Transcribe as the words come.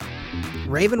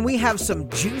Raven, we have some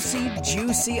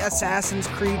juicy Assassin's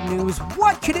Creed news.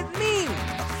 What could it mean?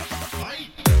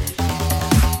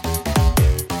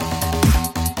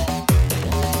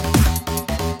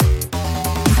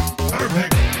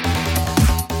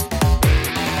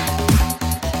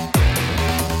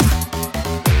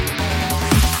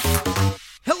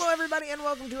 And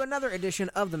welcome to another edition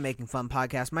of the Making Fun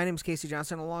Podcast. My name is Casey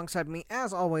Johnson. Alongside me,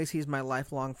 as always, he's my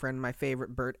lifelong friend, my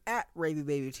favorite bird at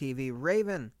RavyBabyTV,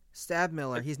 Raven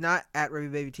Stabmiller. He's not at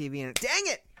RavyBabyTV, and dang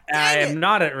it! I am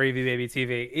not at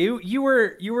RavyBabyTV. You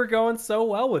were going so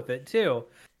well with it too.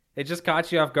 It just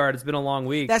caught you off guard. It's been a long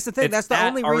week. That's the thing. That's the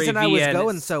only reason I was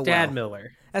going so well. Stadmiller.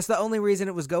 That's the only reason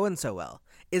it was going so well.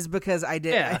 Is because I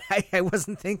did. Yeah. I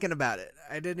wasn't thinking about it.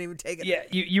 I didn't even take it. Yeah,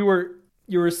 you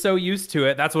were so used to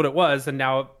it. That's what it was, and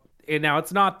now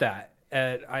it's not that.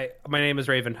 My name is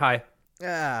Raven. Hi.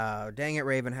 Oh, dang it,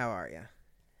 Raven. How are you?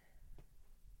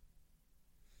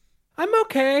 I'm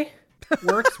okay.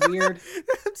 Work's weird.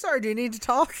 I'm sorry. Do you need to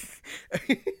talk?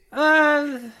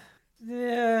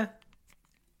 Yeah.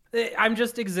 I'm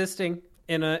just existing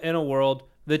in a world.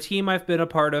 The team I've been a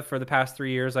part of for the past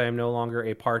 3 years, I am no longer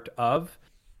a part of.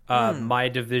 My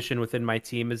division within my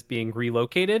team is being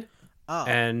relocated. Oh.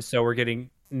 And so we're getting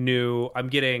new. I'm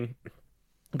going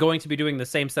to be doing the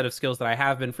same set of skills that I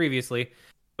have been previously,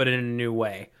 but in a new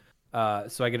way.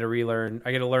 So I get to relearn.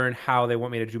 I get to learn how they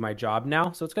want me to do my job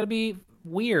now. So it's going to be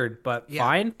weird, but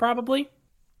fine, probably.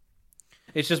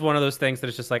 It's just one of those things that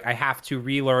it's just like I have to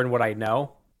relearn what I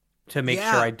know to make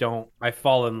sure I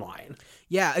fall in line.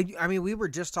 Yeah, I mean, we were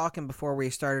just talking before we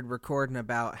started recording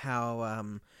about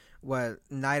how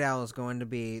Night Owl is going to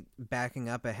be backing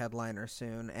up a headliner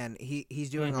soon, and he's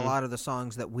doing a lot of the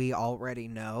songs that we already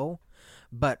know,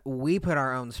 but we put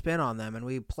our own spin on them and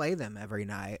we play them every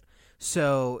night.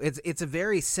 So it's a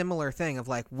very similar thing of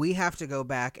like we have to go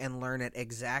back and learn it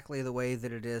exactly the way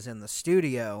that it is in the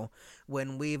studio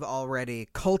when we've already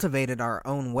cultivated our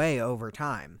own way over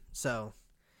time. So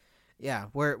yeah,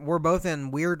 we're both in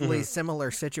weirdly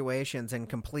similar situations in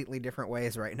completely different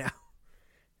ways right now.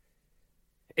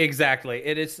 Exactly.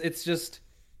 It's just,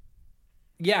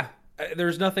 yeah,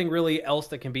 there's nothing really else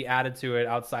that can be added to it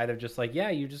outside of just like,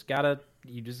 you just gotta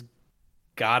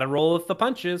roll with the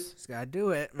punches. Just gotta do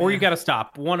it, man. Or you gotta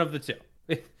stop. One of the two.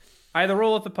 Either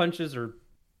roll with the punches or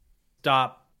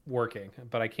stop working.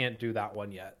 But I can't do that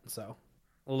one yet. So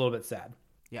a little bit sad.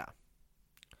 Yeah.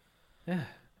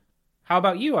 How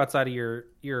about you outside of your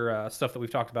stuff that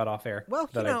we've talked about off air? Well,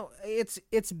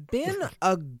 it's been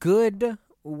a good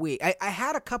week. I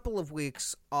had a couple of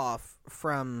weeks off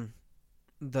from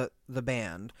the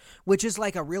band, which is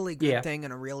like a really good thing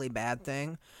and a really bad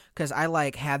thing because I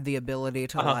like had the ability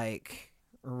to like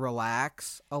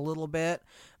relax a little bit,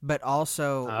 but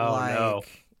also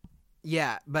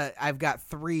but I've got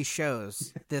 3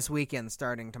 shows this weekend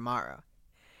starting tomorrow.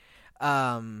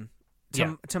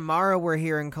 Tomorrow we're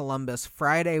here in Columbus.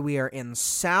 Friday we are in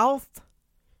South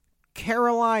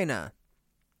Carolina.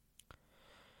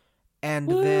 And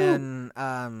then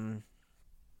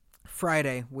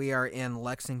Friday, we are in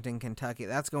Lexington, Kentucky.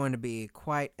 That's going to be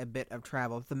quite a bit of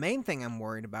travel. The main thing I'm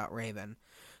worried about, Raven,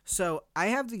 so I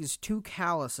have these 2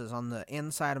 calluses on the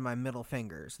inside of my middle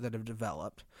fingers that have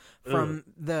developed from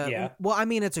well, I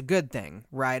mean, it's a good thing,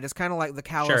 right? It's kind of like the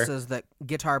calluses that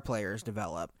guitar players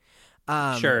develop.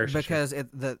 Because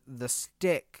the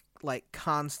stick like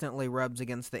constantly rubs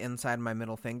against the inside of my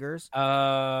middle fingers.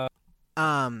 But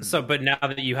now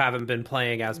that you haven't been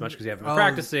playing as much because you haven't been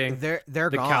practicing, they're the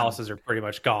gone. calluses are pretty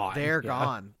much gone. They're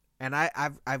gone, and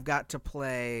I've got to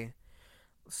play.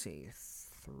 Let's see,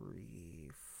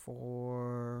 3,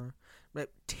 4,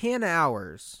 10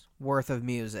 hours worth of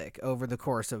music over the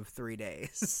course of 3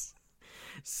 days.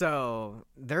 So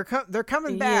they're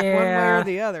coming back one way or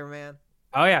the other, man.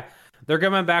 Oh yeah. They're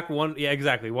coming back one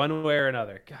way or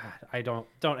another. God, I don't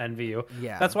envy you.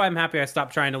 Yeah. That's why I'm happy I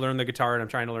stopped trying to learn the guitar and I'm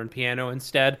trying to learn piano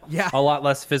instead. Yeah. A lot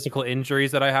less physical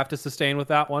injuries that I have to sustain with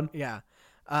that one. Yeah.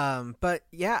 But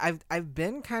yeah, I've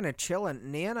been kind of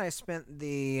chilling. Nia and I spent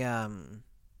the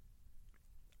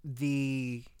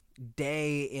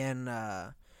day in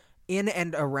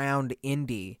and around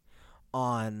Indy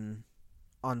on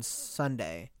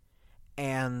Sunday.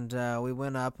 And we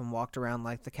went up and walked around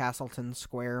like the Castleton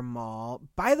Square Mall.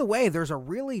 By the way, there's a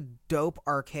really dope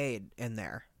arcade in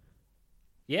there.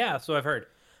 Yeah, so I've heard.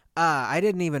 I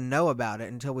didn't even know about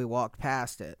it until we walked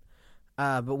past it.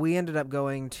 But we ended up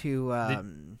going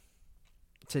to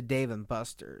Dave &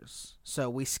 Buster's. So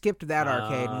we skipped that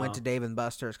arcade and went to Dave &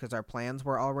 Buster's because our plans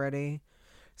were already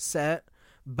set.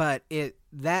 But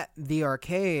the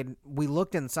arcade, we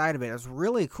looked inside of it. It was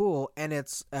really cool, and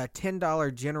it's a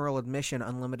 $10 general admission,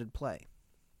 unlimited play.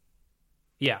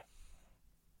 Yeah.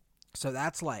 So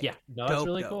that's like that's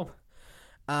really cool.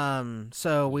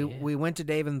 So we went to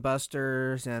Dave and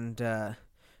Buster's and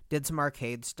did some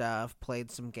arcade stuff,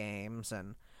 played some games,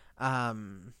 and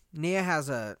Nia has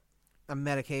a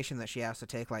medication that she has to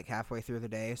take like halfway through the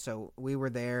day. So we were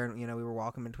there, and we were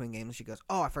walking between games. She goes,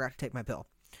 "Oh, I forgot to take my pill."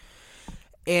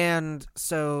 And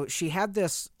so she had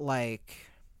this like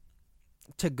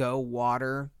to-go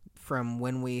water from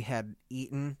when we had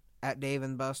eaten at Dave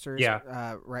and Buster's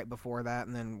right before that,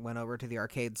 and then went over to the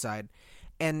arcade side.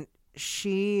 And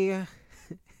she's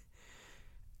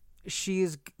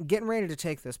getting ready to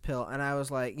take this pill, and I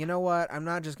was like, you know what? I'm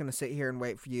not just going to sit here and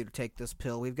wait for you to take this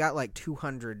pill. We've got like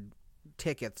 200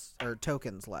 tickets or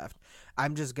tokens left.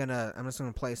 I'm just gonna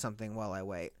play something while I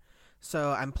wait.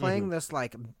 So I'm playing this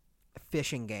like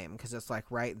fishing game because it's like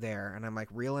right there, and I'm like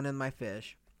reeling in my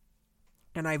fish,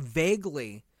 and I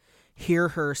vaguely hear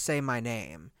her say my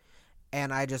name,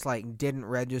 and I just like didn't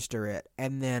register it,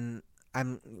 and then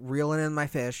I'm reeling in my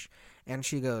fish, and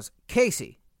she goes,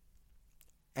 "Casey,"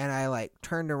 and I like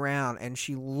turned around, and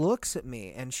she looks at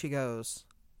me, and she goes,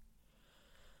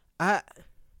 I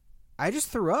just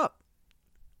threw up."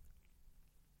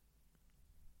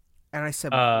 And I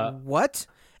said, "What?"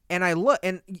 And I look,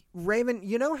 and Raven,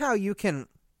 you know how you can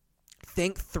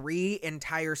think 3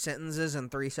 entire sentences in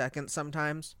 3 seconds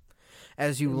sometimes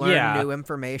as you learn new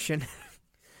information?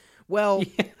 Well,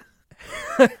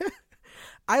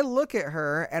 I look at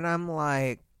her and I'm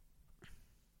like,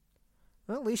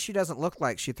 well, at least she doesn't look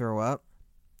like she threw up.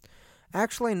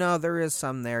 Actually, no, there is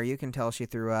some there. You can tell she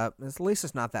threw up. At least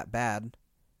it's not that bad.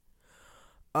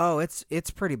 Oh,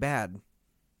 it's pretty bad.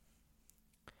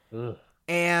 Ugh.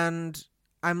 And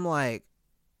I'm like,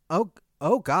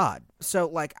 oh God. So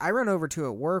like I run over to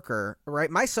a worker, right?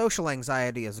 My social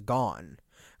anxiety is gone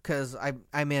because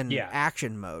I'm in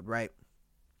action mode, right?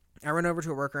 I run over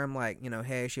to a worker. I'm like,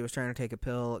 hey, she was trying to take a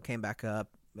pill. It came back up.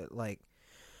 But like,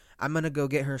 I'm going to go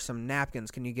get her some napkins.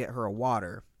 Can you get her a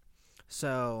water?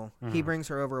 So he brings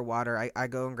her over a water. I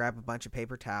go and grab a bunch of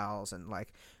paper towels, and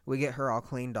like we get her all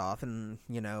cleaned off, and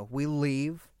we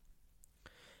leave.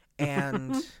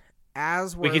 And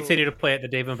as we continue to play at the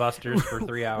Dave and Buster's for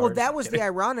 3 hours. Well, that was the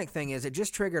ironic thing, is it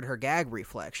just triggered her gag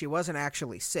reflex. She wasn't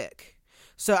actually sick.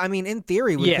 So I mean, in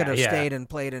theory, we could have stayed and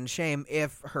played in shame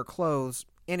if her clothes.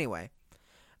 Anyway,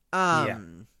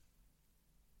 and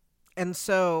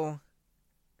so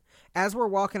as we're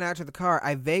walking out to the car,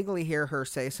 I vaguely hear her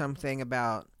say something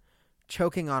about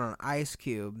choking on an ice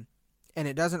cube, and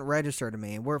it doesn't register to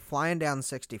me. We're flying down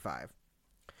 65,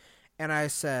 and I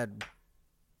said,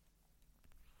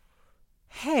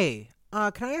 "Hey,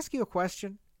 can I ask you a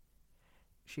question?"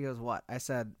 She goes, "What?" I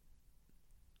said,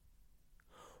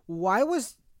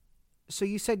 so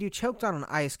you said you choked on an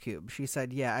ice cube. She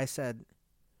said, "Yeah." I said,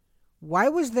 "Why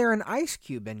was there an ice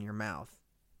cube in your mouth?"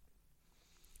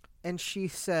 And she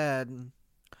said,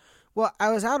 "Well,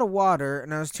 I was out of water,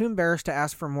 and I was too embarrassed to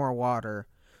ask for more water.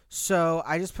 So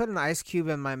I just put an ice cube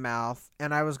in my mouth,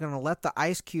 and I was going to let the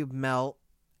ice cube melt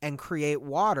and create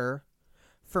water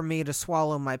for me to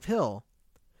swallow my pill.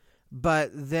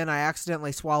 But then I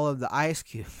accidentally swallowed the ice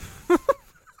cube."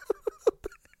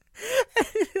 And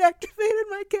it activated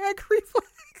my gag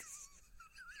reflex.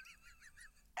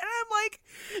 And I'm like,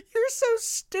 "You're so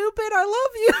stupid. I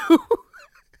love you."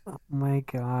 Oh my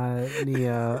God,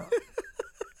 Nia.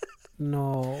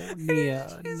 No,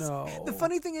 Nia, no. The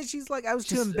funny thing is, she's like, "I was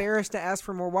too embarrassed to ask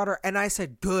for more water." And I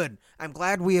said, "Good. I'm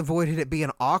glad we avoided it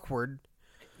being awkward."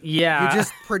 Yeah. You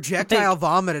just projectile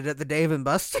vomited at the Dave and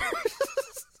Buster's.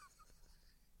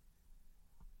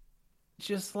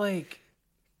 Just like,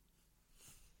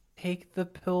 take the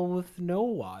pill with no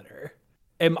water.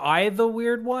 Am I the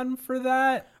weird one for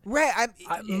that? Right,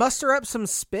 I muster up some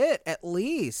spit at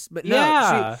least, but no.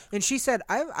 Yeah. She said,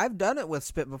 I've done it with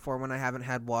spit before when I haven't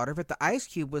had water, but the ice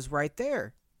cube was right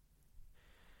there.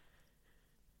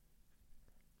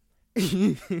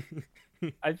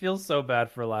 I feel so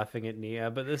bad for laughing at Nia,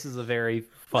 but this is a very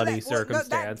funny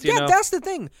circumstance. That's the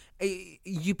thing.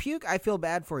 You puke, I feel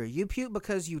bad for you. You puke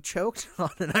because you choked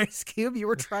on an ice cube you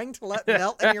were trying to let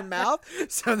melt in your mouth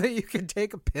so that you could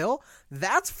take a pill.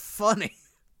 That's funny.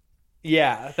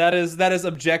 Yeah, that is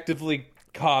objectively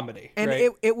comedy. And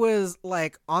right? it was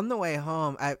like on the way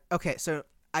home. So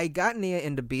I got Nia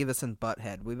into Beavis and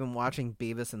Butthead. We've been watching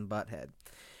Beavis and Butthead.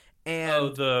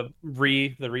 And the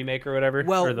remake or whatever.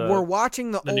 Well, we're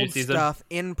watching the old new season? stuff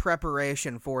in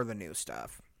preparation for the new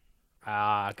stuff.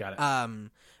 Got it.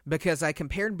 Because I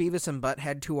compared Beavis and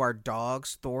Butthead to our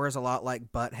dogs. Thor is a lot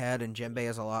like Butthead, and Jinbei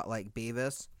is a lot like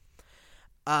Beavis.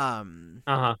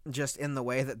 Just in the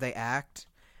way that they act.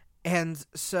 And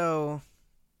so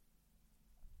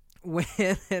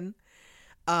when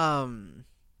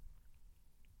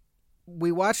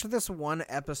we watched this one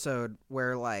episode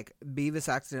where like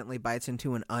Beavis accidentally bites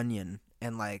into an onion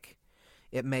and like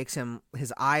it makes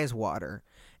his eyes water.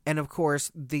 And of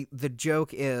course the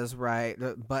joke is, right,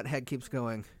 Butthead keeps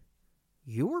going,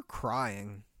 "You were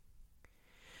crying."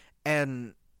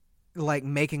 And like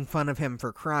making fun of him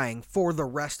for crying for the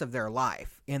rest of their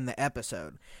life in the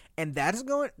episode. And that's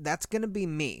going to be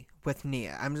me with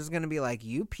Nia. I'm just going to be like,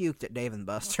 "You puked at Dave and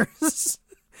Buster's."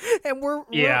 And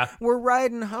we're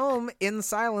riding home in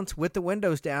silence with the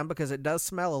windows down because it does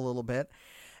smell a little bit.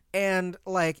 And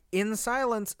like in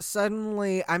silence,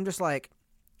 suddenly I'm just like,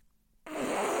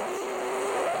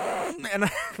 and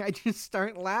I just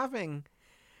start laughing.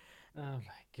 Oh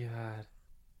my God.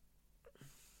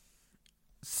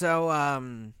 So,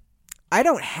 I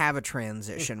don't have a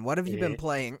transition. What have you been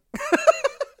playing?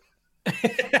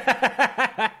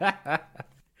 I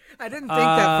didn't think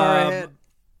that far ahead.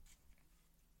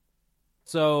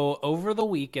 So over the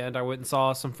weekend, I went and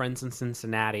saw some friends in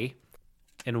Cincinnati.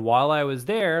 And while I was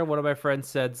there, one of my friends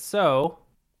said, "So,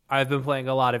 I've been playing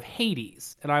a lot of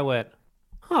Hades." And I went,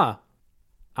 "Huh,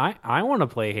 I want to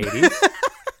play Hades."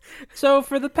 So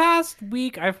for the past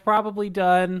week, I've probably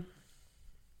done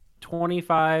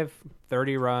 25,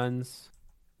 30 runs.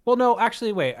 Well, no,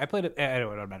 actually, wait. I played it.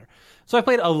 Anyway, it don't matter. So I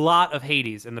played a lot of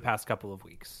Hades in the past couple of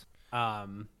weeks.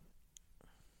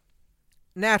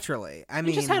 Naturally, I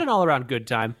mean, just had an all-around good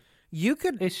time. You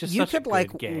could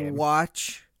like game.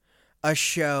 watch a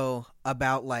show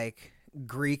about like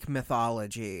Greek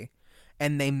mythology,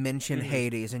 and they mention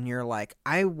Hades, and you're like,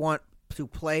 "I want to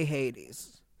play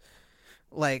Hades."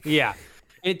 Like, yeah,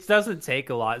 it doesn't take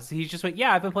a lot. So he just went,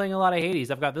 "Yeah, I've been playing a lot of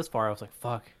Hades. I've got this far." I was like,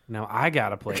 "Fuck, now I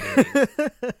gotta play Hades."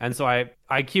 And so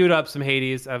I queued up some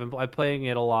Hades. I'm playing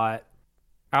it a lot.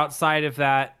 Outside of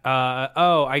that,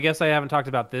 I guess I haven't talked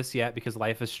about this yet because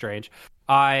Life is Strange.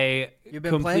 You've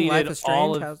been playing Life is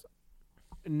Strange?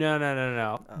 No.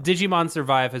 Oh. Digimon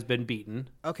Survive has been beaten.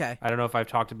 Okay. I don't know if I've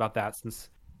talked about that since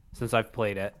I've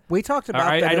played it. We talked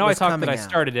about that. I know I talked that I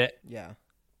started it. Yeah.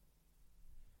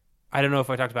 I don't know if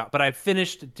I talked about, but I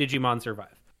finished Digimon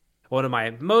Survive. One of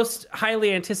my most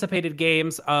highly anticipated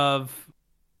games of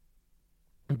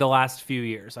the last few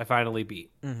years. I finally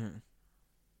beat. Mm-hmm.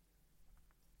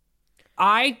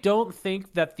 I don't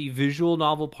think that the visual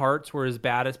novel parts were as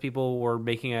bad as people were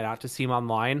making it out to seem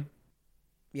online.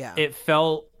 Yeah.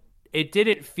 It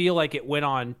didn't feel like it went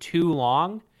on too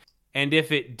long. And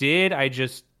if it did, I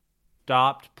just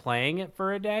stopped playing it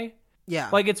for a day. Yeah.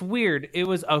 Like, it's weird. It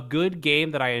was a good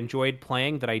game that I enjoyed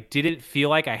playing that I didn't feel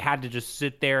like I had to just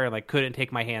sit there and like couldn't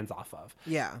take my hands off of.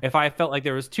 Yeah. If I felt like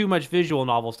there was too much visual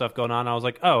novel stuff going on, I was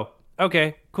like, "Oh,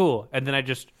 okay, cool." And then I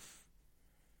just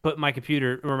put my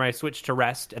computer or my Switch to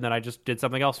rest, and then I just did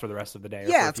something else for the rest of the day.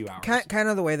 Yeah, or for a few hours. Kind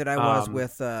of the way that I was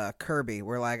with Kirby,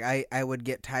 where like I would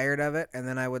get tired of it, and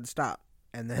then I would stop,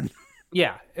 and then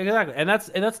yeah, exactly, and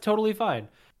that's totally fine.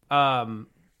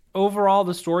 Overall,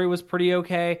 the story was pretty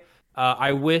okay.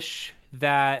 I wish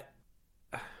that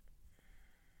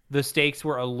the stakes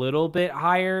were a little bit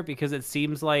higher because it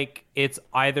seems like it's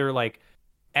either like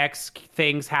X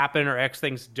things happen or X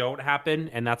things don't happen,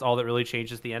 and that's all that really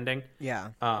changes the ending. Yeah.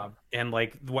 And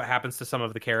like what happens to some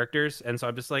of the characters, and so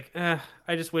I'm just like,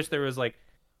 I just wish there was like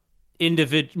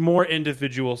more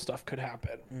individual stuff could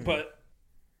happen. But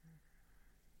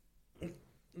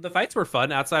the fights were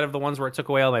fun outside of the ones where it took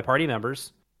away all my party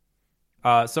members.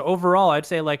 So overall, I'd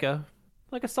say like a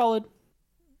solid.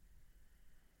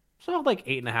 So like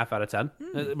 8.5 out of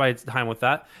 10. My time with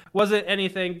that wasn't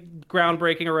anything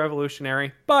groundbreaking or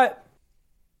revolutionary, but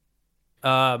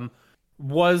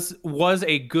was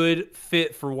a good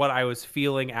fit for what I was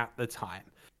feeling at the time.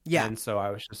 Yeah, and so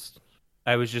I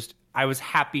was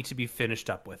happy to be finished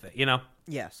up with it. You know.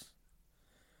 Yes.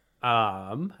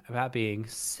 That being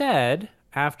said,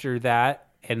 after that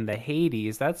and the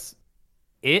Hades, that's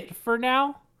it for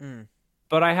now.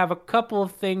 But I have a couple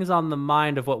of things on the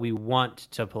mind of what we want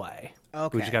to play.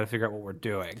 Okay. We just got to figure out what we're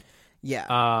doing.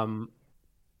 Yeah.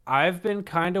 I've been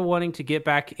kind of wanting to get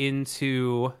back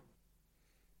into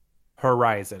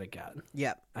Horizon again.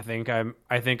 Yep. I think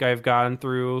I've gone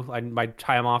through my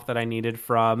time off that I needed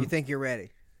from. You think you're ready?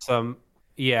 From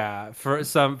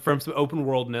some open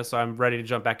worldness, so I'm ready to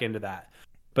jump back into that.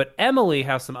 But Emily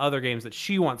has some other games that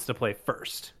she wants to play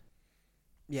first.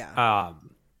 Yeah.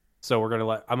 So I'm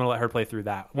gonna let her play through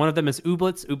that. One of them is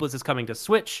Ooblets. Ooblets is coming to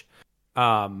Switch.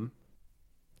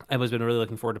 I was been really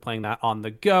looking forward to playing that on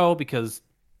the go because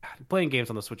playing games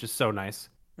on the Switch is so nice.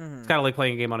 It's kind of like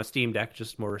playing a game on a Steam Deck,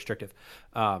 just more restrictive.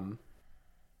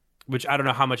 Which I don't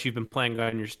know how much you've been playing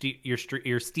on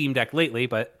your Steam Deck lately,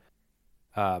 but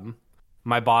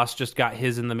my boss just got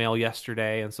his in the mail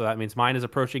yesterday, and so that means mine is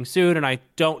approaching soon, and I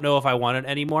don't know if I want it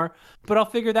anymore, but I'll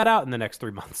figure that out in the next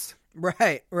 3 months.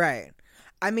 Right.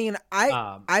 I mean,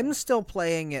 I'm still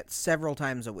playing it several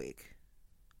times a week.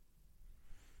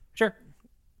 Sure.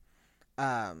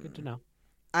 Good to know.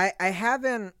 I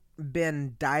haven't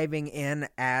been diving in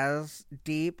as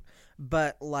deep,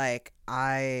 but like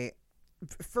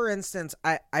for instance,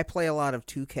 I play a lot of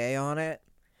 2K on it.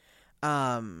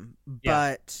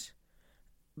 But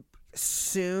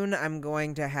soon I'm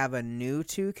going to have a new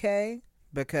 2K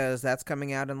because that's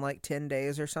coming out in like 10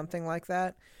 days or something like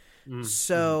that.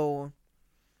 So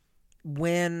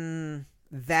when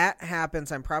that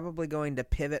happens, I'm probably going to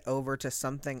pivot over to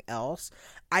something else.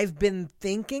 I've been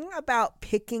thinking about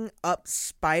picking up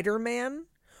Spider-Man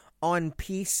on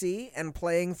PC and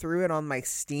playing through it on my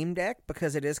Steam Deck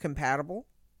because it is compatible.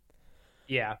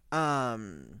 Yeah.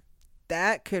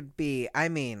 That could be, I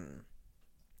mean,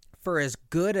 for as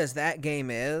good as that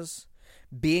game is,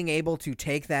 being able to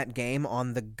take that game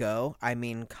on the go, I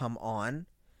mean, come on.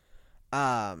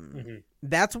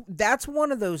 That's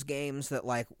one of those games that,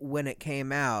 like, when it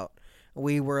came out,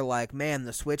 we were like, man,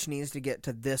 the Switch needs to get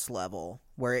to this level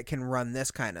where it can run this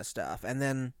kind of stuff. And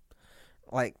then,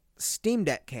 like, Steam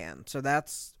Deck can. So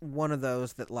that's one of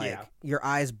those that, like, your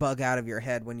eyes bug out of your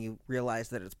head when you realize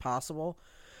that it's possible.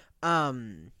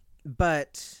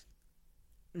 But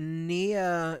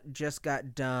Nia just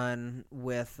got done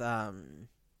with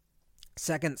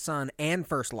Second Son and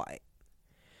First Light.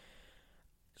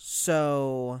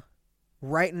 So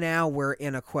right now we're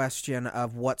in a question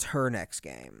of what's her next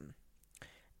game.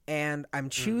 And I'm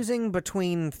choosing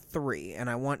between 3, and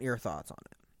I want your thoughts on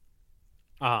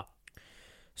it.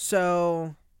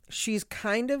 So she's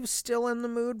kind of still in the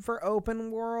mood for open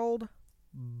world,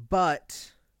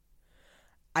 but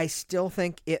I still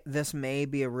think this may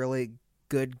be a really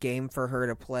good game for her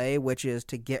to play, which is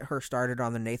to get her started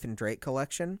on the Nathan Drake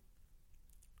collection.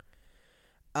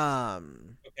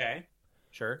 Okay.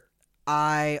 Sure.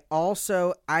 I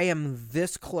am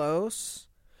this close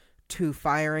to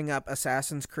firing up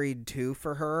Assassin's Creed 2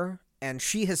 for her, and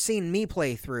she has seen me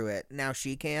play through it. Now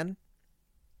she can.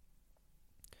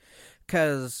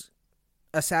 Because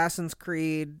Assassin's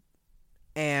Creed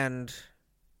and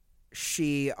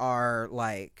she are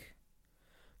like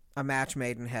a match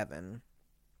made in heaven.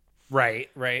 Right.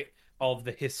 All of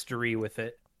the history with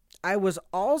it. I was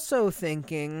also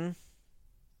thinking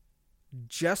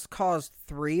Just Cause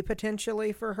 3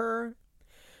 potentially for her,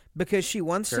 because she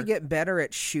wants to get better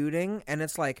at shooting, and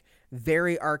it's like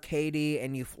very arcadey,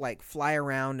 and you like fly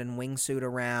around and wingsuit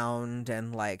around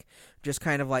and like just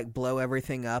kind of like blow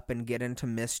everything up and get into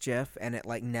mischief, and it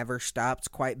like never stops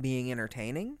quite being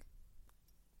entertaining.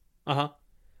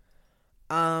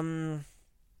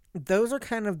 Those are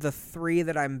kind of the 3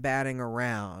 that I'm batting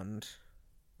around.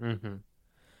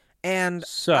 And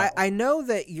so I know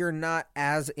that you're not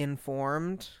as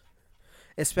informed,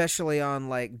 especially on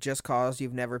like Just Cause.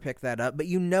 You've never picked that up, but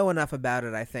you know enough about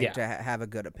it, I think, to have a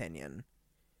good opinion.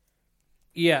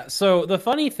 Yeah. So the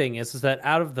funny thing is that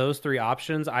out of those 3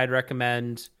 options, I'd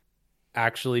recommend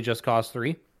actually Just Cause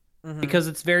 3 because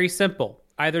it's very simple.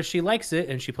 Either she likes it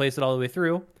and she plays it all the way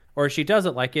through, or she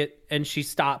doesn't like it and she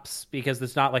stops because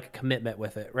there's not like a commitment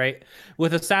with it, right?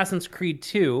 With Assassin's Creed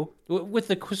 2, with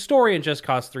the story in Just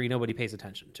Cause 3, nobody pays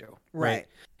attention to, right?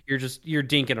 You're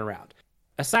dinking around.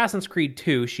 Assassin's Creed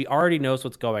 2, she already knows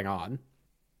what's going on.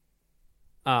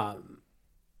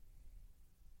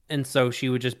 And so she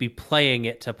would just be playing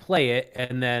it to play it,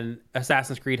 and then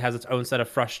Assassin's Creed has its own set of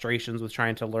frustrations with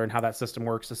trying to learn how that system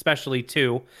works, especially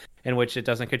 2, in which it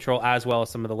doesn't control as well as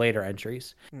some of the later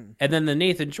entries. And then the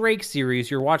Nathan Drake series,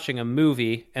 you're watching a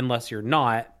movie, unless you're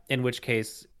not, in which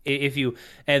case,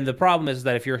 and the problem is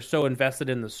that if you're so invested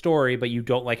in the story, but you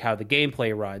don't like how the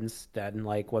gameplay runs, then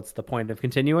like, what's the point of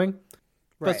continuing?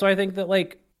 Right. But so I think that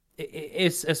like,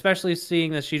 it's especially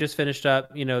seeing that she just finished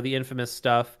up, the Infamous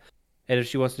stuff, and if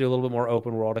she wants to do a little bit more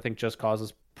open world, I think Just Cause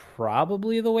is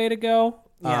probably the way to go.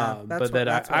 Yeah, but then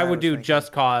I would do thinking.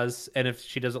 Just Cause, and if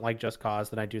she doesn't like Just Cause,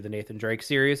 then I do the Nathan Drake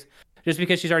series, just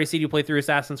because she's already seen you play through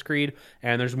Assassin's Creed,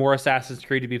 and there's more Assassin's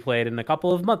Creed to be played in a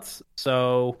couple of months.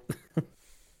 So,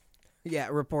 yeah,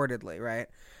 reportedly, right?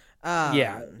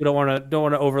 Yeah, we don't want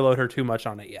to overload her too much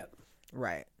on it yet.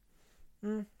 Right.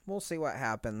 We'll see what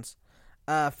happens.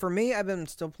 For me, I've been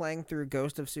still playing through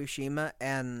Ghost of Tsushima,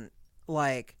 and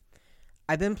like,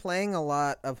 I've been playing a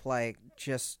lot of like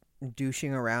just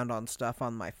douching around on stuff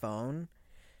on my phone.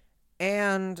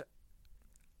 And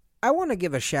I want to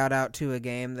give a shout out to a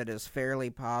game that is fairly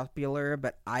popular,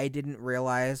 but I didn't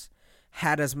realize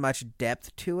had as much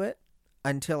depth to it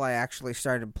until I actually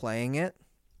started playing it.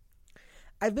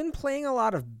 I've been playing a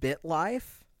lot of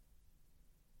BitLife.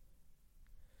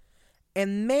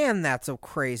 And man, that's a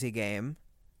crazy game.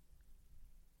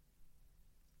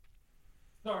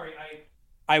 Sorry,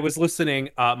 I was listening.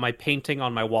 My painting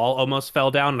on my wall almost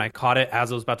fell down, and I caught it as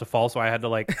it was about to fall, so I had to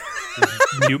like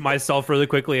mute myself really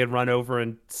quickly and run over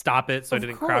and stop it so I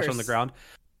didn't crash on the ground.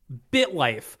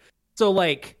 BitLife. So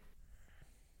like,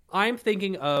 I'm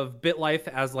thinking of BitLife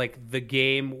as like the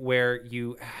game where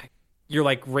you're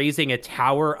like raising a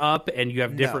tower up and you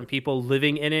have different people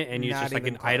living in it, and it's just like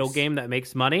an idle game that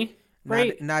makes money.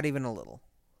 Right? Not even a little.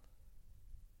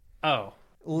 Oh.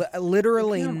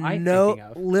 Literally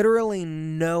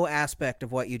no aspect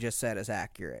of what you just said is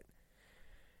accurate.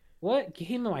 What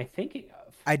game am I thinking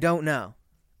of? I don't know.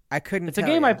 I couldn't. It's a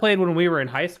game I played when we were in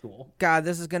high school. God,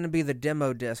 this is going to be the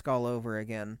demo disc all over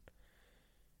again.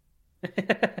 It's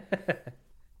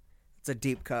a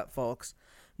deep cut, folks.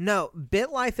 No,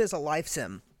 BitLife is a life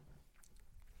sim.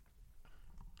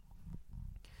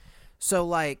 So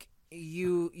like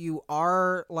you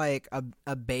are like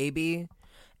a baby,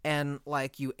 and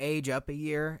like you age up a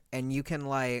year, and you can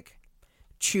like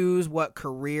choose what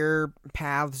career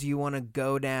paths you want to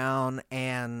go down,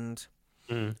 and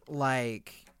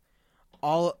like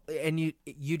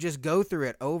you just go through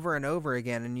it over and over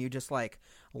again, and you just like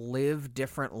live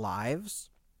different lives.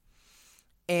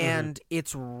 And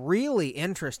it's really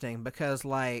interesting because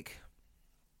like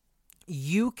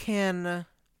you can,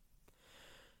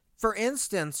 for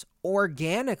instance,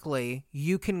 organically,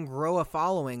 you can grow a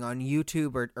following on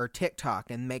YouTube or TikTok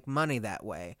and make money that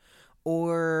way.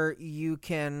 Or you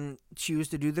can choose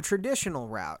to do the traditional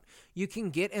route. You can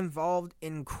get involved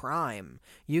in crime.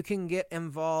 You can get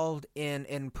involved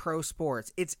in pro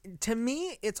sports. To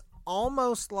me, it's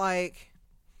almost like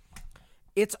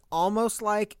if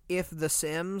The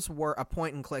Sims were a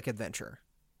point-and-click adventure.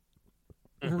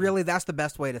 Really, that's the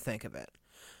best way to think of it.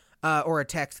 Or a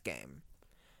text game.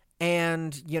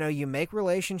 And, you make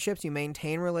relationships, you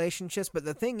maintain relationships, but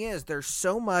the thing is, there's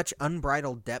so much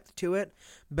unbridled depth to it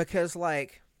because,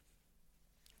 like,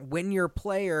 when your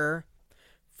player,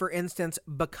 for instance,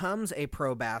 becomes a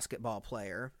pro basketball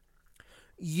player,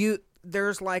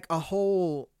 there's, like, a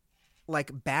whole,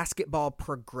 like, basketball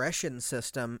progression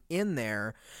system in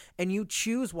there, and you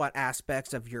choose what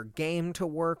aspects of your game to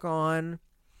work on,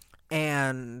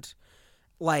 and,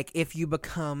 like, if you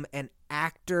become an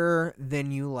actor,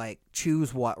 then you like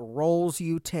choose what roles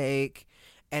you take,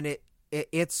 and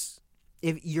it's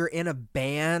if you're in a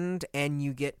band and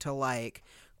you get to like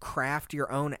craft your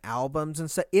own albums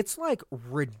and stuff, it's like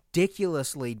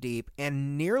ridiculously deep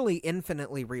and nearly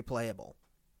infinitely replayable.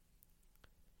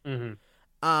 And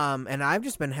I've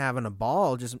just been having a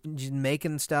ball just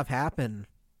making stuff happen.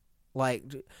 Like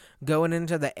going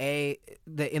into the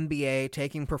NBA,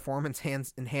 taking performance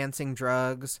enhancing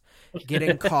drugs,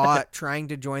 getting caught, trying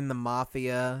to join the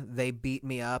mafia. They beat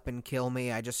me up and kill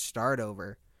me. I just start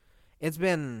over. It's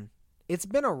been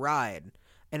a ride,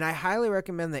 and I highly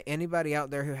recommend that anybody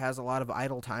out there who has a lot of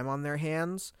idle time on their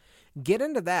hands get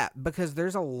into that, because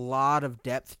there's a lot of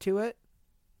depth to it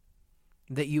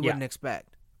that you wouldn't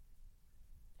expect.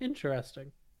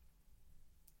 Interesting.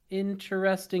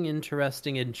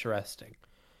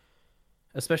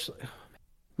 Especially,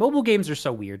 mobile games are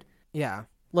so weird. Yeah.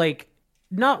 Like,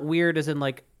 not weird as in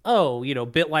like, oh,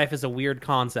 BitLife is a weird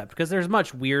concept, because there's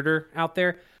much weirder out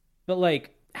there. But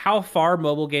like, how far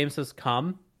mobile games has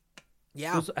come,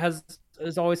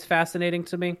 is always fascinating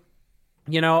to me.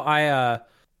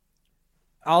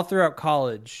 All throughout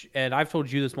college, and I've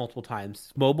told you this multiple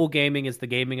times, mobile gaming is the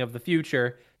gaming of the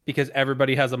future because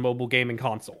everybody has a mobile gaming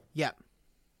console. Yeah.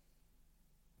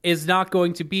 Is not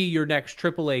going to be your next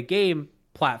AAA game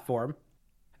platform,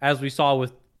 as we saw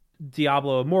with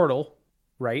Diablo Immortal,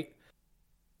 right?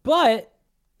 But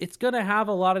it's going to have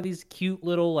a lot of these cute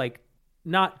little, like,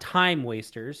 not time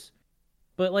wasters,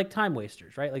 but like time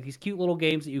wasters, right? Like these cute little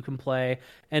games that you can play,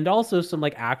 and also some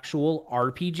like actual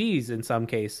RPGs in some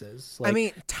cases. Like, I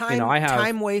mean,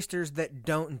 time wasters that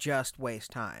don't just waste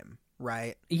time,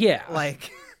 right? Yeah. Like...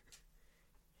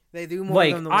 They do more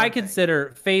than the one I thing.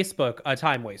 consider Facebook a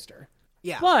time waster.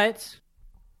 Yeah. But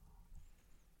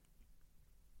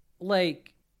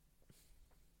like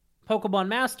Pokemon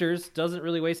Masters doesn't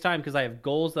really waste time because I have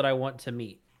goals that I want to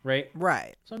meet, right?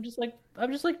 Right. So I'm just like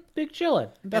big chilling.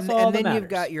 That's all and that then matters. You've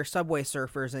got your Subway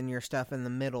Surfers and your stuff in the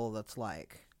middle that's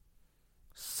like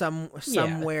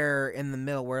somewhere in the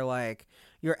middle where like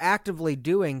you're actively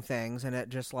doing things, and it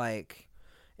just like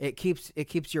it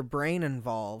keeps your brain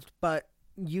involved, but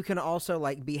you can also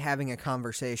like be having a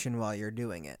conversation while you're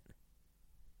doing it.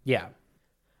 Yeah.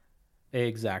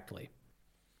 Exactly.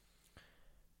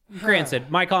 Granted,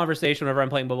 my conversation whenever I'm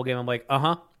playing mobile game, I'm like,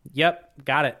 yep,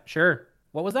 got it, sure.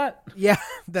 What was that? Yeah,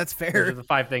 that's fair. Those are the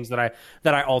 5 things that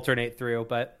I alternate through,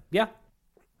 but yeah.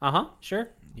 Sure.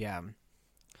 Yeah.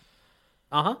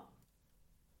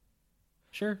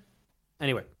 Sure.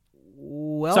 Anyway.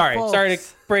 Well, sorry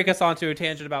folks, to break us onto a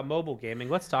tangent about mobile gaming.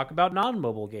 Let's talk about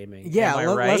non-mobile gaming. Yeah,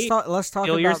 right? let's talk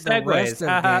Steal about the rest of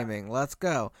segues. gaming. Let's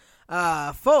go.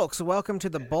 Folks, welcome to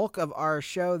the bulk of our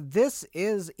show. This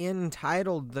is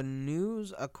entitled The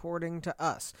News According to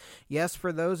Us. Yes,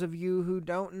 for those of you who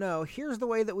don't know, here's the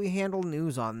way that we handle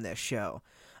news on this show.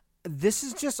 This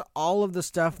is just all of the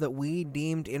stuff that we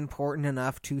deemed important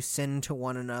enough to send to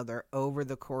one another over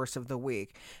the course of the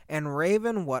week. And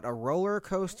Raven, what a roller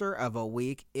coaster of a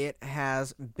week it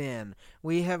has been.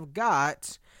 We have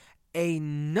got a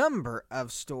number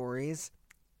of stories.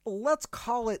 Let's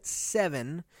call it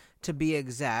 7 to be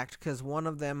exact, because a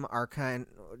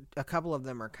couple of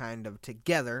them are kind of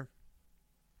together.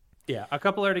 Yeah, a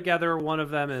couple are together. One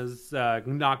of them is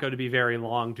not going to be very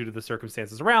long due to the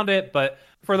circumstances around it. But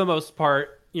for the most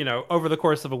part, over the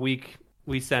course of a week,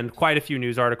 we send quite a few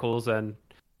news articles. And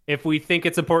if we think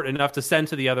it's important enough to send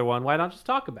to the other one, why not just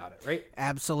talk about it, right?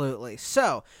 Absolutely.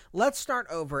 So let's start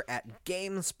over at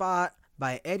GameSpot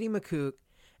by Eddie McCook.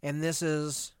 And this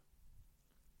is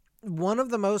one of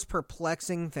the most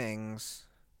perplexing things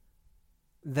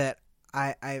that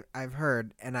I've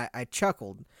heard, and I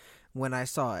chuckled when I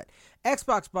saw it.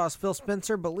 Xbox boss Phil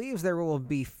Spencer believes there will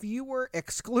be fewer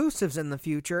exclusives in the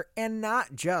future, and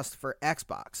not just for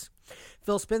Xbox.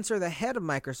 Phil Spencer, the head of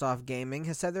Microsoft Gaming,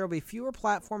 has said there will be fewer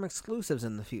platform exclusives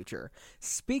in the future.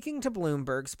 Speaking to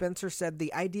Bloomberg, Spencer said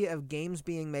the idea of games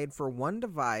being made for one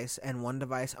device and one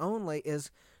device only is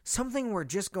something we're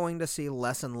just going to see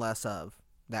less and less of.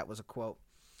 That was a quote.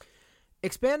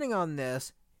 Expanding on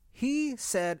this, he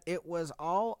said it was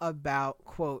all about,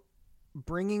 quote,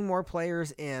 bringing more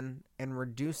players in and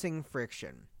reducing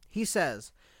friction. He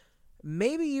says,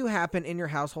 maybe you happen in your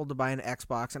household to buy an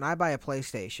Xbox and I buy a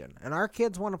PlayStation, and our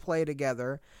kids want to play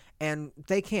together and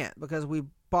they can't because we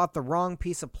bought the wrong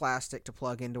piece of plastic to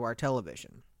plug into our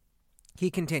television. He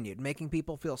continued, making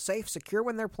people feel safe, secure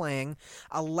when they're playing,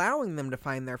 allowing them to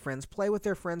find their friends, play with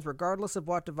their friends regardless of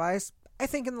what device. I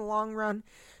think in the long run,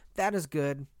 that is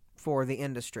good for the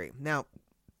industry. Now,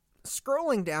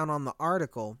 scrolling down on the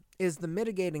article is the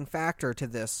mitigating factor to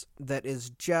this that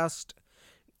is just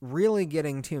really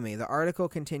getting to me. The article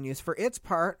continues, for its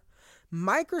part,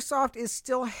 Microsoft is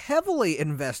still heavily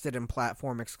invested in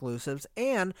platform exclusives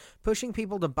and pushing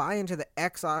people to buy into the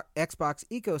Xbox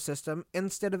ecosystem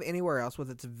instead of anywhere else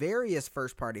with its various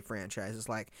first-party franchises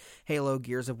like Halo,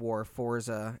 Gears of War,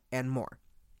 Forza, and more.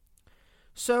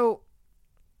 So,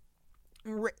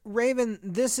 Raven,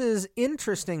 this is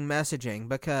interesting messaging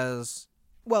because,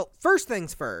 well, first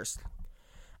things first,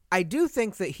 I do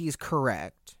think that he's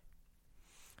correct.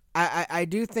 I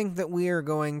do think that we are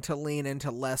going to lean into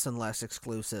less and less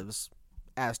exclusives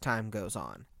as time goes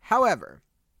on. However,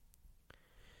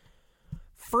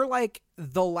 for like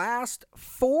the last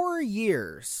 4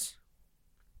 years,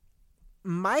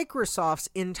 Microsoft's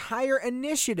entire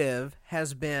initiative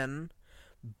has been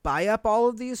buy up all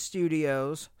of these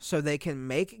studios so they can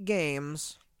make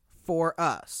games for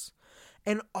us.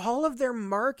 And all of their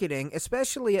marketing,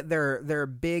 especially at their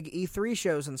big E3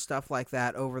 shows and stuff like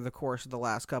that over the course of the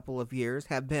last couple of years,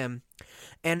 have been,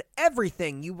 and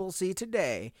everything you will see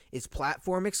today is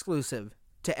platform exclusive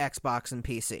to Xbox and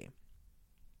PC.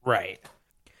 Right.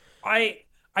 I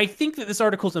think that this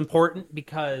article is important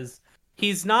because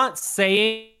he's not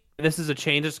saying this is a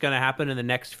change that's going to happen in the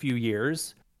next few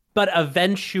years, but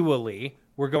eventually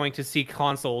we're going to see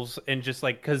consoles and just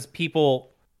like, because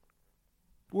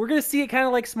we're going to see it kind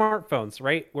of like smartphones,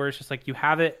 right? Where it's just like you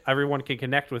have it, everyone can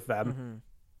connect with them,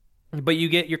 but you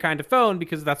get your kind of phone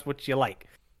because that's what you like.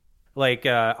 Like,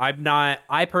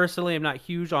 I personally am not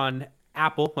huge on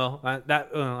Apple. Well,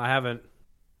 I haven't.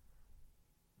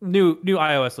 New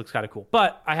iOS looks kind of cool,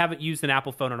 but I haven't used an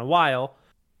Apple phone in a while.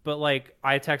 But like,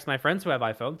 I text my friends who have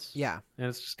iPhones. Yeah. And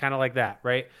it's just kind of like that,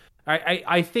 right?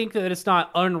 I think that it's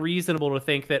not unreasonable to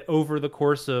think that over the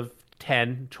course of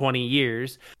 10, 20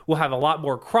 years, we'll have a lot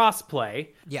more crossplay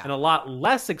and a lot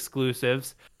less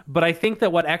exclusives. But I think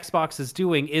that what Xbox is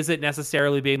doing isn't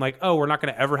necessarily being like, oh, we're not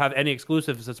going to ever have any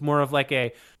exclusives. It's more of like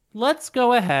let's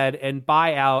go ahead and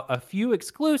buy out a few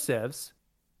exclusives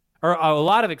or a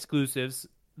lot of exclusives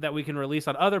that we can release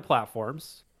on other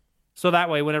platforms So that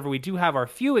way, whenever we do have our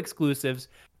few exclusives,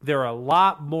 they're a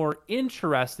lot more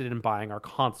interested in buying our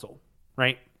console,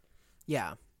 right?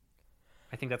 Yeah.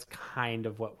 I think that's kind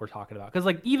of what we're talking about. Because,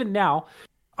 like, even now,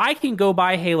 I can go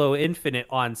buy Halo Infinite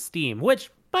on Steam,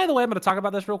 which, by the way, I'm going to talk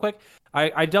about this real quick.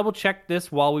 I double-checked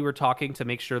this while we were talking to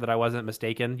make sure that I wasn't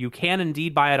mistaken. You can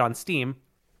indeed buy it on Steam.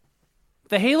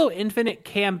 The Halo Infinite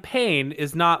campaign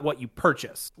is not what you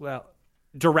purchase, well,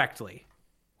 directly.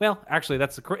 Well, actually,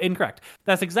 that's incorrect.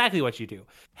 That's exactly what you do.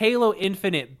 Halo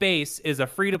Infinite Base is a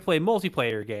free-to-play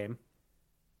multiplayer game.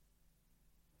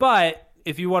 But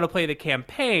if you want to play the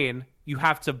campaign, you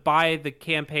have to buy the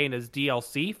campaign as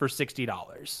DLC for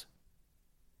 $60.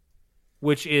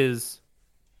 Which is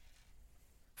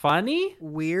funny?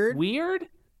 Weird?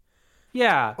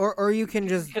 Yeah. Or you can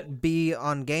just be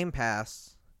on Game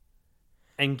Pass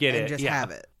and get and it. just have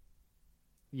it.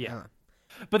 Yeah.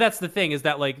 But that's the thing, is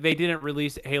that, like, they didn't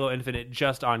release Halo Infinite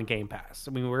just on Game Pass.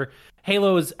 I mean,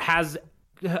 Halo's has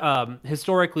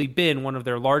historically been one of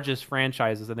their largest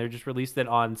franchises, and they just released it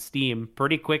on Steam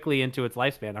pretty quickly into its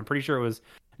lifespan. I'm pretty sure it was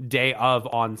day of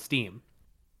on Steam.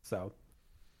 So,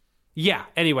 yeah.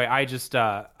 Anyway, I just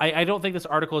I don't think this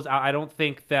article is out. I don't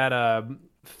think that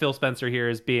Phil Spencer here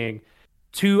is being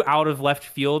too out of left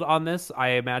field on this. I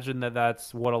imagine that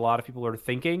that's what a lot of people are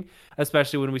thinking,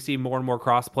 especially when we see more and more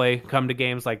crossplay come to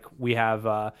games. Like, we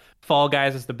have Fall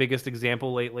Guys is the biggest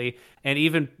example lately, and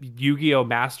even Yu-Gi-Oh!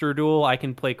 Master Duel, I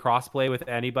can play crossplay with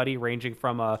anybody, ranging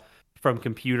from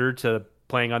computer to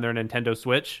playing on their Nintendo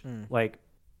Switch. Like,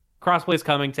 crossplay is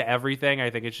coming to everything. I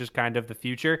think it's just kind of the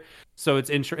future. So it's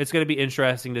going to be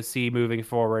interesting to see moving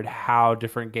forward how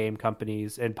different game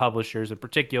companies and publishers in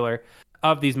particular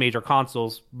of these major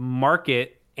consoles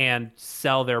market and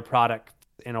sell their product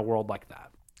in a world like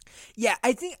that. Yeah,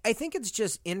 I think it's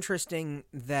just interesting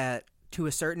that to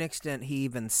a certain extent he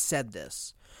even said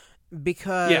this,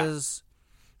 because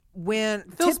when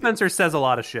Phil Spencer says a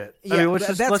lot of shit. Yeah, I mean,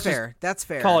 that's fair. That's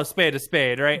fair. Call a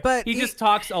spade, right? But he just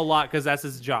talks a lot because that's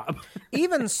his job.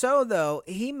 Even so, though,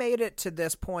 he made it to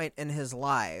this point in his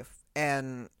life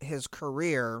and his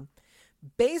career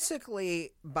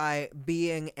basically by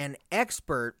being an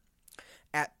expert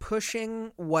at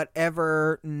pushing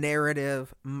whatever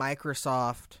narrative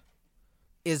Microsoft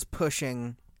is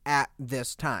pushing at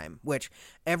this time, which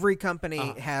every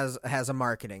company has a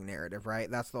marketing narrative,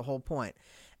 right? That's the whole point.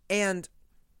 And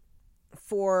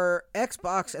for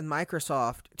Xbox and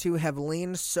Microsoft to have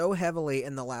leaned so heavily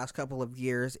in the last couple of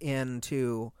years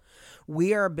into,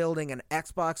 we are building an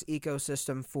Xbox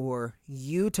ecosystem for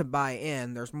you to buy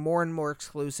in. There's more and more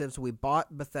exclusives. We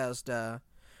bought Bethesda,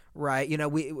 right? You know,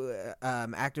 we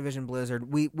Activision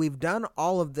Blizzard. We've done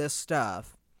all of this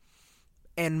stuff,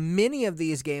 and many of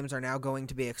these games are now going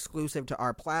to be exclusive to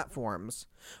our platforms.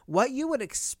 What you would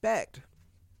expect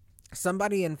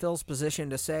somebody in Phil's position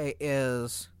to say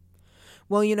is,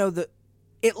 well, you know,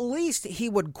 at least he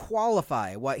would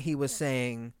qualify what he was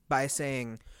saying by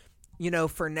saying, you know,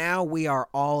 for now we are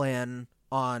all in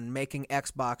on making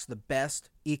Xbox the best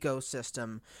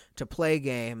ecosystem to play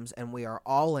games, and we are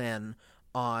all in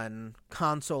on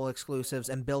console exclusives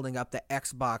and building up the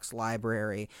Xbox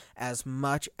library as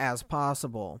much as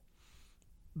possible.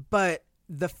 But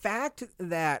the fact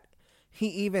that he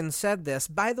even said this,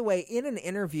 by the way, in an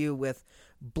interview with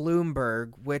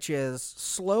Bloomberg, which is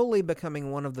slowly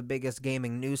becoming one of the biggest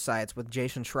gaming news sites with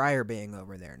Jason Schreier being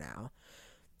over there now,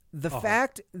 the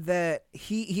fact that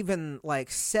he even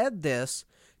said this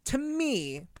to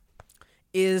me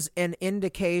is an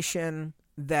indication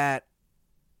that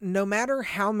no matter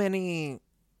how many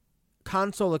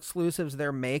console exclusives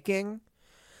they're making,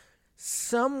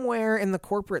 somewhere in the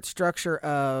corporate structure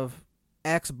of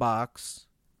Xbox,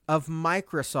 of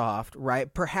Microsoft,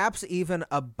 right, perhaps even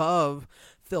above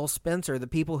Phil Spencer, the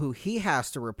people who he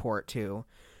has to report to,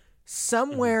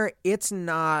 somewhere it's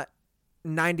not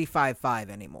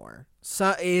 95-5 anymore.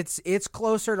 So it's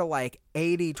closer to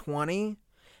 80-20,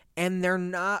 and they're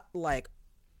not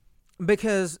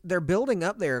because they're building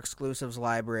up their exclusives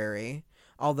library,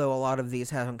 although a lot of these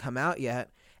haven't come out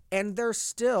yet, and they're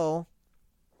still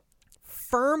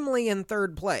firmly in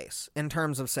third place in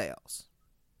terms of sales.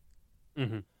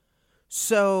 Mm-hmm.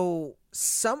 So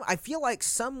I feel like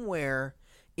somewhere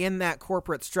in that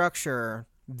corporate structure,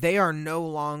 they are no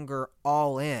longer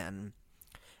all in.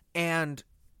 And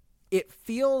it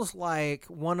feels like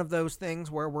one of those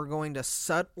things where we're going to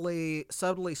subtly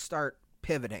start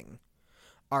pivoting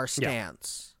our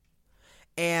stance.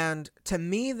 Yeah. And to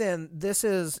me, then, this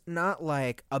is not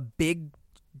a big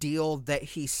deal that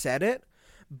he said it,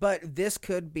 but this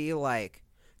could be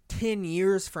 10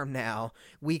 years from now,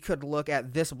 we could look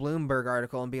at this Bloomberg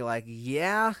article and be like,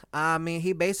 yeah, I mean,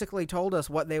 he basically told us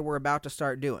what they were about to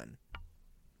start doing.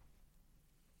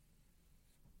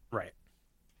 Right.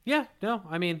 Yeah, no,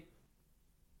 I mean,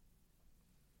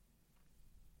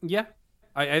 yeah.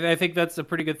 I think that's a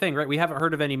pretty good thing, right? We haven't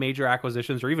heard of any major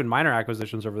acquisitions or even minor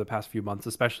acquisitions over the past few months,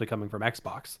 especially coming from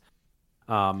Xbox.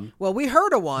 Well, we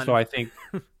heard of one. So I think,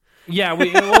 yeah,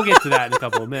 we'll get to that in a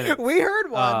couple of minutes. We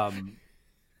heard one.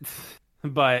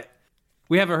 But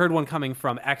we haven't heard one coming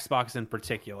from Xbox in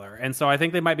particular. And so I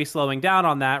think they might be slowing down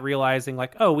on that, realizing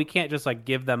like, oh, we can't just like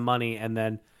give them money and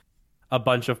then a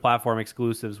bunch of platform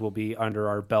exclusives will be under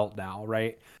our belt now,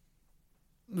 right?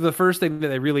 The first thing that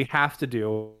they really have to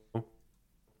do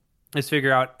is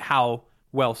figure out how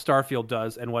well Starfield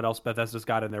does and what else Bethesda's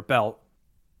got in their belt.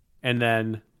 And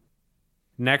then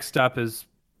next up is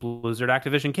Blizzard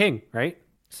Activision King, right?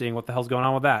 Seeing what the hell's going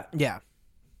on with that. Yeah.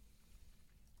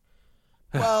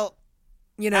 Well,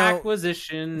 you know,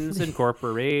 Acquisitions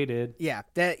Incorporated. Yeah,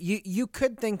 that you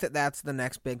could think that that's the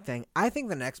next big thing. I think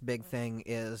the next big thing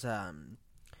is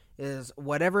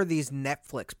whatever these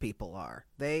Netflix people are.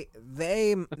 They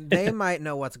might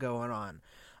know what's going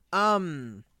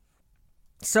on.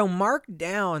 So mark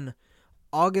down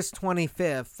August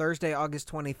 25th, Thursday, August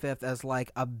 25th, as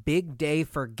like a big day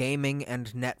for gaming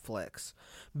and Netflix,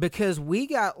 because we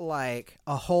got like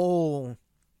a whole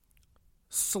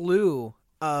slew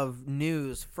of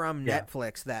news from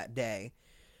Netflix that day.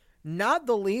 Not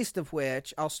the least of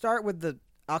which, I'll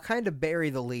kind of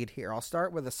bury the lead here. I'll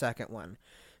start with the second one.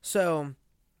 So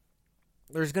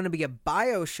there's going to be a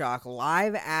BioShock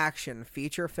live action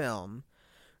feature film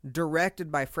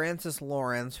directed by Francis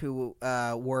Lawrence, who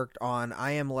worked on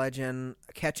I Am Legend,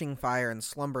 Catching Fire, and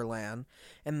Slumberland.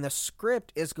 And the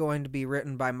script is going to be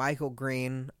written by Michael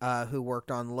Green, who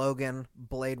worked on Logan,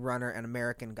 Blade Runner, and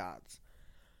American Gods.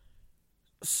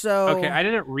 So okay, I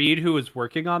didn't read who was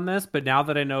working on this, but now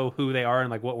that I know who they are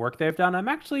and like what work they've done, I'm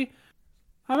actually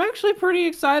pretty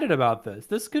excited about this.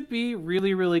 This could be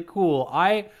really, really cool.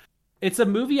 It's a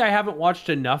movie I haven't watched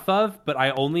enough of, but I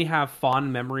only have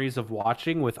fond memories of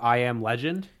watching with I Am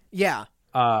Legend. Yeah.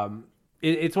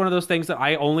 It's one of those things that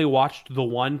I only watched the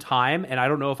one time, and I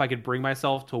don't know if I could bring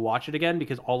myself to watch it again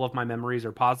because all of my memories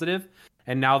are positive.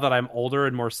 And now that I'm older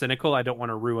and more cynical, I don't want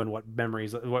to ruin what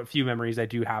few memories I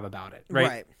do have about it.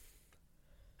 Right.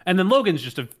 And then Logan's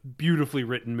just a beautifully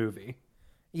written movie.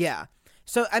 Yeah.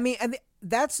 So, I mean,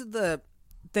 that's the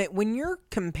thing. When you're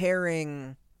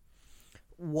comparing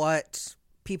what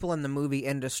people in the movie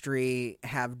industry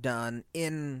have done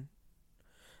in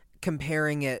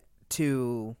comparing it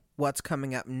to what's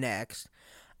coming up next,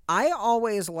 I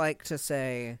always like to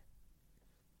say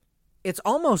it's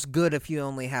almost good if you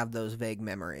only have those vague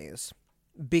memories,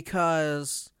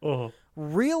 because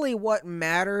really what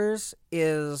matters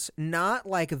is not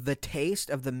like the taste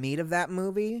of the meat of that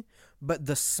movie, but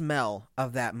the smell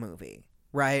of that movie,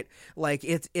 right? Like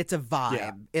it's a vibe.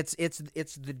 Yeah.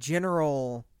 It's the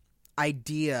general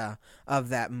idea of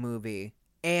that movie.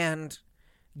 And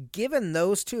given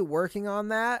those two working on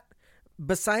that,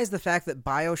 besides the fact that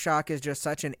BioShock is just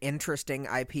such an interesting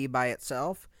IP by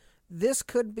itself, this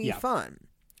could be fun.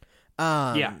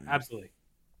 Yeah, absolutely.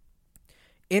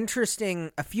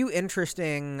 A few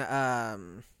interesting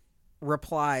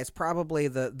replies. Probably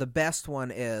the best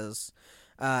one is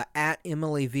at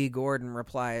Emily V. Gordon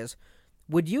replies,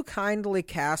 "Would you kindly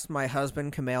cast my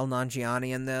husband Kumail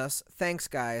Nanjiani in this? Thanks,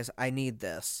 guys. I need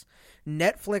this."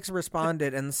 Netflix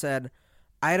responded and said,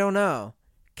 "I don't know.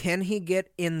 Can he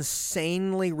get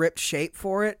insanely ripped shape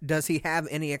for it? Does he have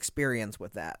any experience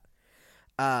with that?"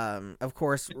 Of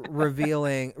course,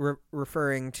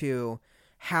 referring to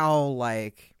how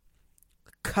like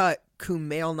cut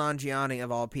Kumail Nanjiani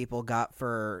of all people got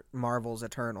for Marvel's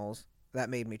Eternals. That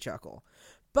made me chuckle.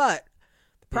 But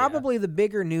probably the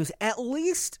bigger news, at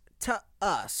least to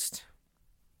us,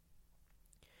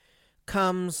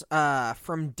 comes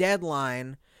from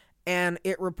Deadline, and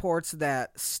it reports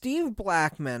that Steve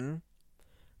Blackman,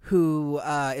 who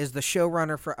is the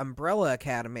showrunner for Umbrella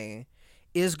Academy,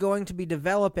 is going to be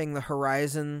developing the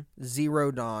Horizon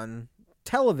Zero Dawn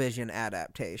television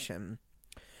adaptation.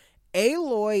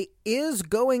 Aloy is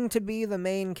going to be the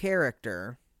main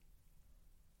character.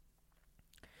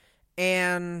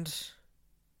 And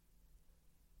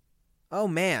oh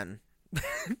man.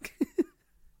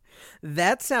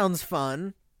 That sounds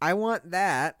fun. I want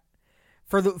that.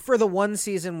 For the one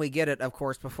season we get it, of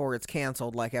course, before it's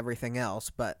canceled like everything else,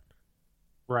 but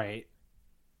right.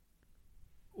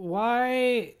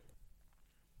 Why?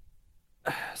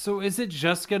 So is it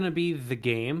just going to be the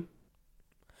game?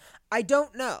 I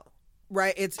don't know.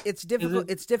 Right, it's difficult.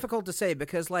 It's difficult to say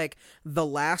because like the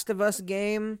Last of Us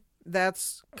game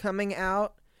that's coming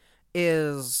out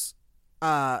is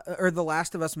or the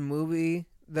Last of Us movie,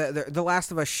 the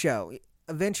Last of Us show.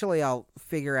 Eventually, I'll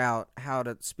figure out how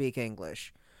to speak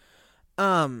English.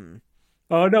 Oh,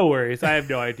 no worries. I have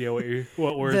no idea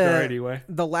what words are anyway.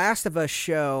 The Last of Us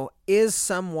show is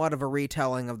somewhat of a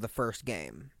retelling of the first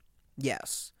game.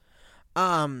 Yes.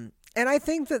 And I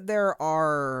think that there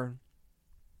are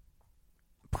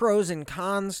pros and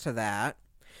cons to that.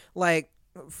 Like,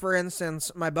 for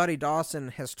instance, my buddy Dawson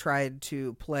has tried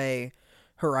to play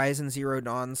Horizon Zero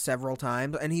Dawn several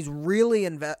times, and he's really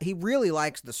he really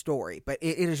likes the story, but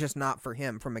it is just not for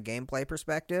him from a gameplay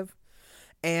perspective.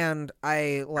 And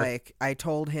I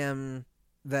told him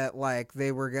that like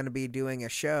they were going to be doing a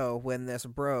show when this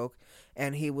broke,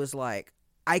 and he was like,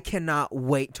 I cannot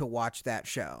wait to watch that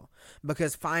show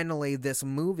because finally this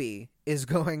movie is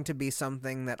going to be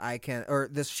something that I can, or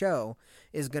this show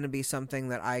is going to be something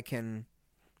that I can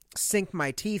sink my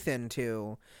teeth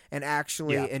into and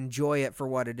actually enjoy it for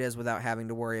what it is without having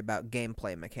to worry about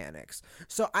gameplay mechanics.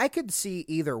 So I could see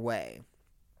either way.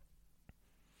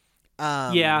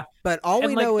 But all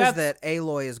we know is that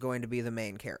Aloy is going to be the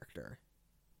main character.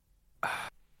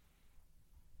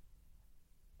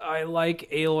 I like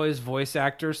Aloy's voice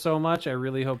actor so much. I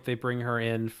really hope they bring her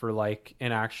in for like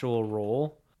an actual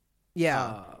role.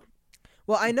 Yeah.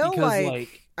 Well, I know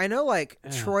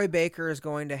Troy Baker is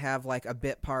going to have like a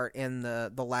bit part in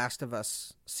the Last of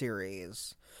Us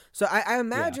series. So I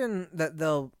imagine that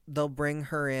they'll bring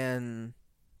her in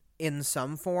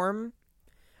some form.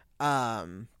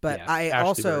 But I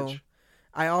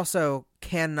also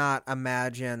cannot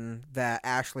imagine that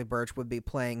Ashley Birch would be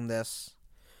playing this.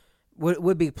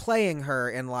 Would be playing her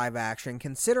in live action,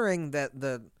 considering that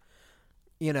the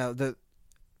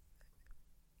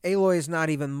Aloy is not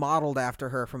even modeled after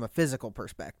her from a physical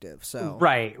perspective. So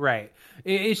right.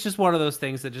 It's just one of those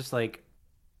things that just like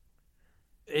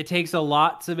it takes a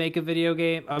lot to make a video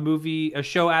game, a movie, a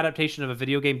show adaptation of a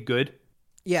video game good.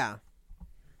 Yeah.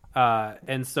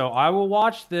 And so I will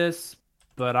watch this,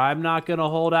 but I'm not gonna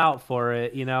hold out for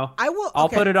it. You know, I will. I'll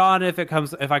put it on if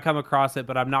I come across it,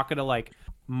 but I'm not gonna like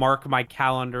mark my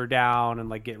calendar down and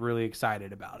like get really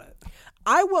excited about it.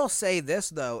 I will say this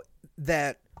though,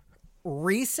 that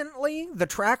recently the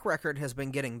track record has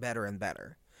been getting better and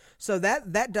better, so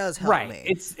that does help me.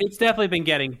 It's definitely been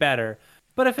getting better.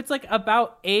 But if it's like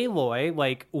about Aloy,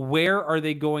 like where are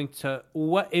they going to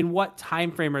in what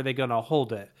time frame are they going to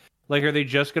hold it? Like, are they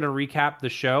just going to recap the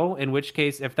show? In which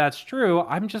case, if that's true,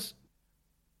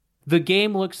 the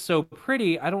game looks so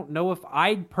pretty. I don't know if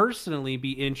I'd personally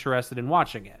be interested in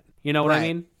watching it. You know what I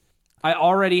mean? I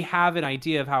already have an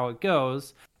idea of how it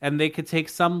goes, and they could take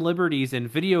some liberties in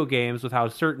video games with how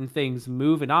certain things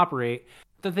move and operate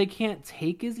that they can't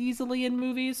take as easily in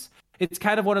movies. It's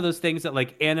kind of one of those things that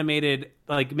like animated,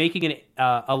 like making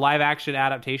a live action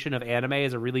adaptation of anime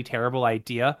is a really terrible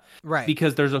idea. Right.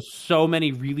 Because there's so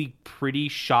many really pretty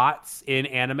shots in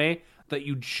anime that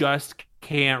you just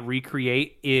can't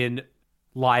recreate in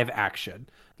live action.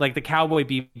 Like the Cowboy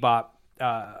Bebop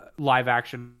live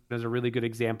action is a really good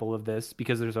example of this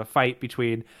because there's a fight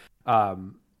between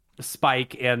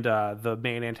Spike and the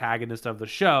main antagonist of the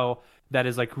show that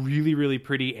is like really, really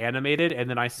pretty animated. And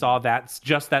then I saw that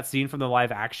scene from the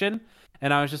live action.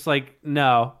 And I was just like,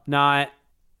 no,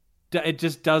 it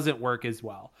just doesn't work as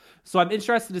well. So I'm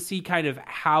interested to see kind of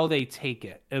how they take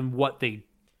it and what they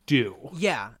do.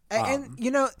 Yeah. And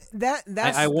you know, that's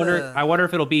I wonder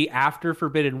if it'll be after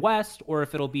Forbidden West or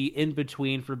if it'll be in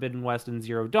between Forbidden West and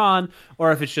Zero Dawn,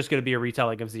 or if it's just going to be a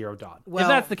retelling of Zero Dawn. Well, if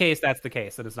that's the case, that's the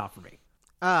case, and it's not for me.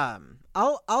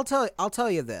 I'll tell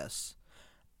you this.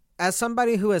 As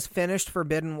somebody who has finished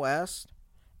Forbidden West,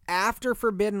 after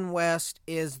Forbidden West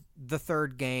is the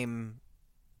third game,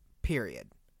 period.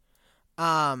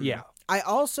 I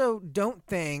also don't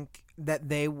think that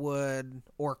they would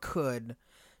or could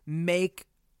make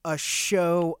a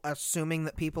show assuming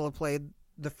that people have played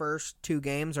the first two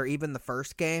games or even the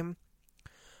first game.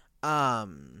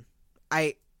 From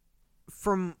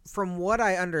what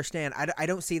I understand, I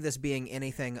don't see this being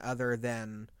anything other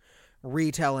than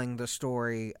retelling the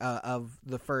story of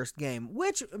the first game,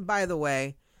 which, by the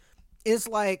way, is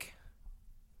like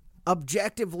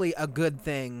objectively a good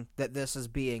thing that this is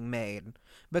being made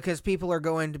because people are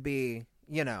going to be,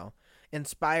 you know,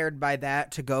 inspired by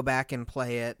that to go back and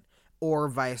play it or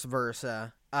vice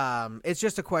versa. It's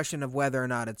just a question of whether or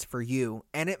not it's for you,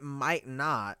 and it might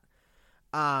not.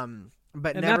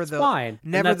 But that's fine.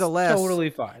 Nevertheless, that's totally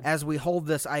fine. As we hold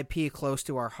this IP close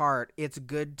to our heart, it's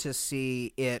good to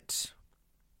see it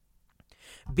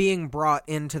being brought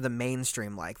into the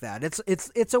mainstream like that.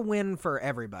 It's a win for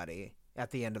everybody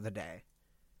at the end of the day.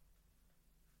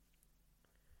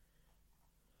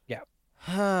 Yeah.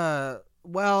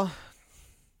 Well,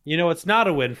 it's not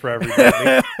a win for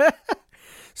everybody.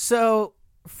 So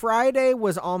Friday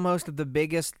was almost the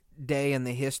biggest day in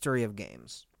the history of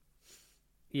games.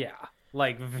 Yeah,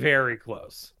 like very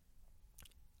close.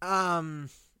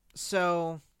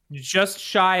 So just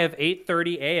shy of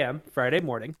 8:30 a.m. Friday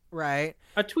morning, right,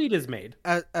 a tweet is made.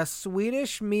 A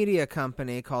Swedish media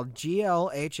company called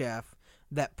GLHF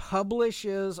that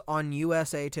publishes on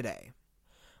USA Today,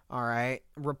 all right,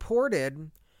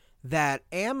 reported that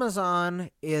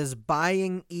Amazon is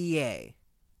buying EA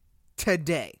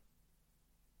today.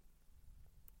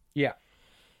 Yeah.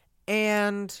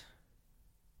 And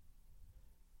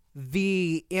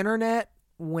the internet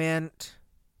went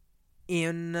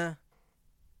insane.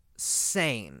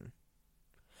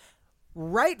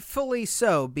 Rightfully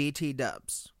so, BT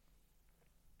dubs.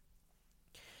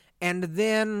 And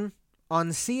then on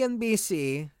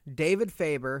CNBC, David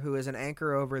Faber, who is an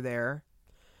anchor over there,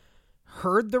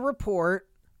 heard the report,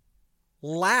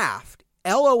 laughed,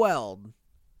 LOL'd,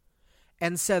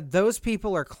 and said, those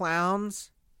people are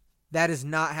clowns. That is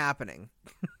not happening.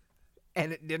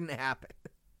 And it didn't happen.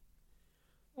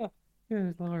 Oh,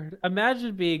 good Lord.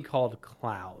 Imagine being called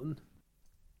clown.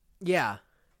 Yeah.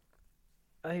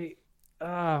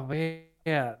 Oh,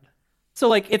 man. So,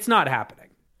 like, it's not happening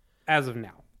as of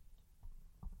now.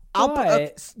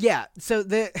 Yeah, so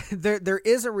there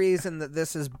is a reason that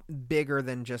this is bigger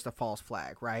than just a false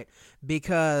flag, right?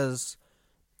 Because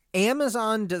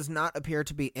Amazon does not appear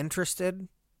to be interested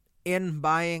in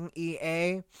buying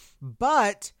EA,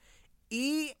 but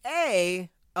EA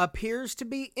appears to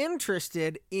be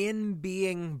interested in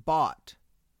being bought.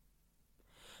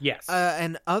 Yes.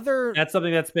 That's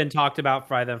something that's been talked about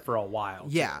by them for a while.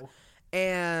 Yeah. Too.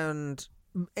 And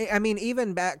I mean,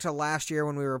 even back to last year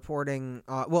when we were reporting,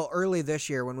 early this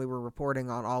year when we were reporting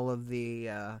on all of the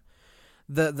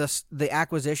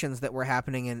acquisitions that were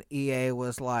happening, and EA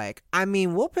was like, I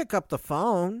mean, we'll pick up the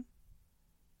phone.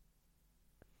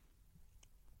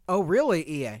 Oh, really,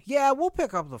 EA? Yeah, we'll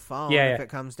pick up the phone if it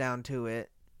comes down to it.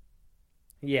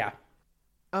 Yeah.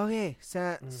 Okay,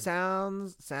 sounds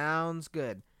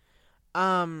good.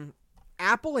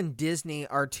 Apple and Disney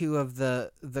are two of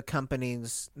the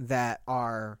companies that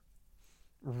are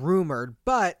rumored,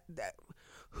 but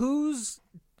who's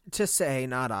to say,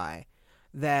 not I,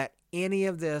 that any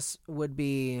of this would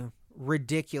be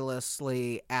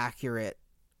ridiculously accurate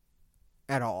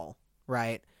at all,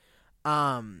 right?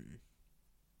 I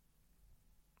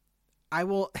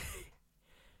will...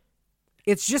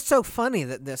 It's just so funny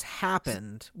that this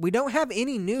happened. We don't have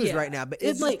any news right now, but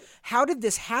it's like, how did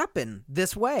this happen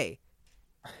this way?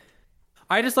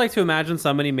 I just like to imagine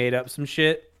somebody made up some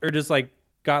shit or just like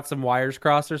got some wires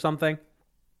crossed or something.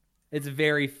 It's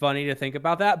very funny to think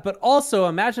about that. But also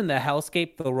imagine the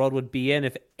hellscape the world would be in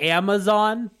if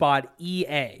Amazon bought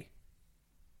EA.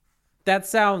 That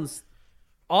sounds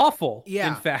awful,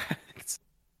 in fact.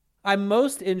 I'm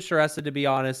most interested, to be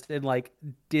honest, in like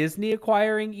Disney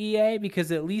acquiring EA,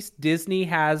 because at least Disney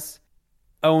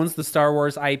owns the Star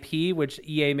Wars IP, which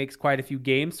EA makes quite a few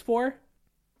games for.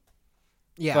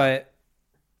 Yeah. But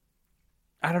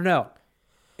I don't know.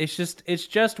 It's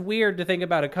just weird to think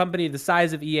about a company the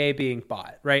size of EA being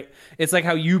bought, right? It's like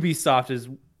how Ubisoft is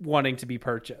wanting to be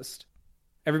purchased.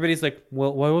 Everybody's like,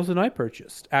 well, why wasn't I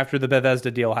purchased after the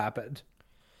Bethesda deal happened?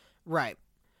 Right.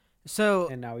 So,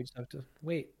 and now we just have to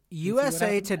wait.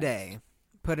 USA Today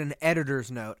put an editor's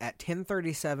note at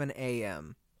 10:37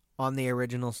 a.m. on the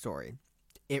original story.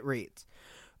 It reads,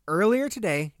 earlier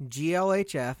today,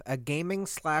 GLHF, a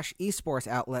gaming/esports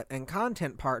outlet and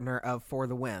content partner of For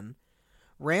the Win,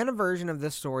 ran a version of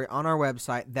this story on our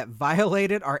website that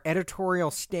violated our editorial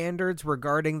standards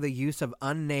regarding the use of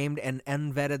unnamed and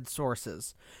unvetted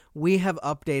sources. We have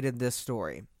updated this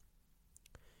story.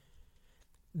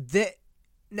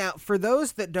 Now, for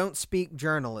those that don't speak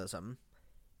journalism,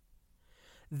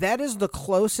 that is the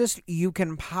closest you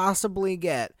can possibly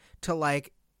get to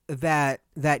like that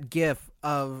gif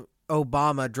of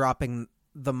Obama dropping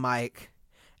the mic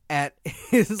at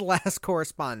his last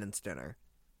correspondence dinner.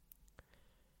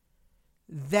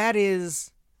 That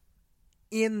is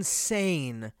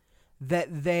insane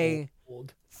that they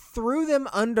threw them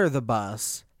under the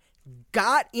bus,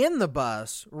 got in the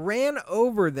bus, ran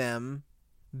over them,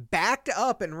 backed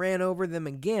up and ran over them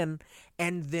again,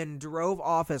 and then drove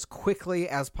off as quickly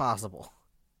as possible.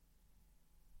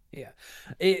 Yeah.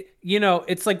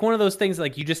 It's like one of those things,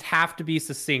 like you just have to be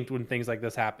succinct when things like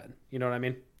this happen. You know what I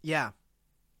mean? Yeah.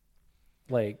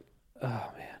 Like,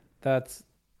 oh man, that's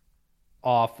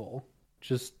awful.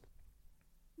 Just,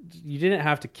 you didn't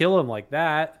have to kill him like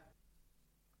that.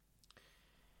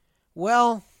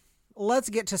 Well, let's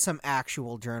get to some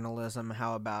actual journalism.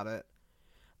 How about it?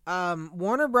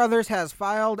 Warner Brothers has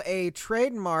filed a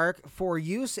trademark for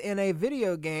use in a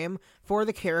video game for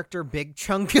the character Big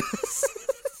Chungus.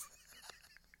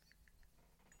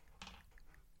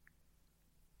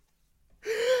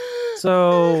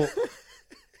 So,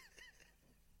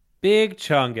 Big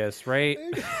Chungus, right?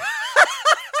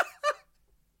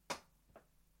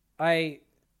 I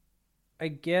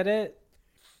get it.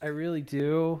 I really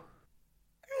do.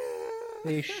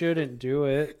 They shouldn't do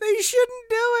it. They shouldn't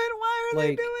do it. Why are they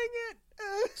Like, doing it?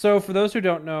 So, for those who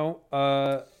don't know,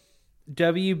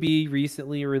 WB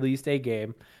recently released a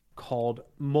game called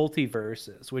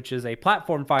Multiverses, which is a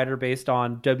platform fighter based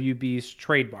on WB's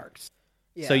trademarks.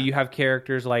 Yeah. So you have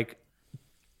characters like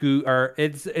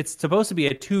it's supposed to be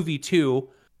a 2v2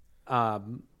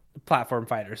 platform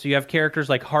fighter. So you have characters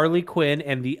like Harley Quinn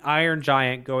and the Iron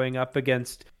Giant going up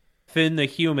against Finn the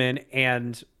Human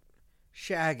and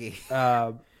Shaggy.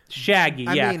 Shaggy.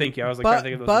 Yeah, thank you. I was like trying to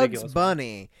think of those Bugs ridiculous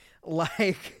Bunny.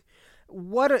 Like,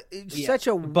 what a such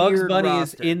a Bugs weird Bunny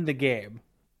roster. is in the game.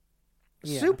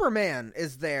 Yeah. Superman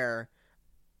is there.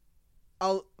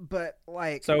 But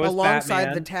like So is alongside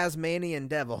Batman. the Tasmanian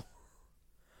Devil.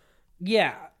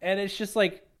 Yeah, and it's just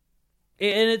like,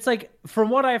 and it's like, from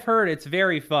what I've heard, it's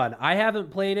very fun. I haven't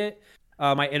played it.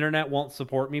 My internet won't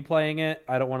support me playing it.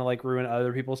 I don't want to like ruin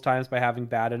other people's times by having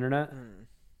bad internet.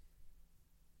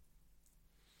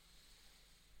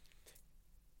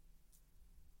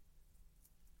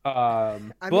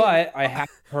 But I have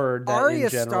heard that Arya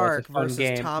in general, Stark it's a fun versus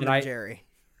game. Tom and Jerry.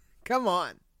 Come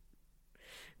on.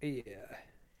 Yeah.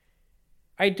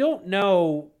 I don't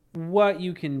know what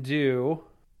you can do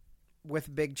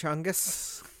With Big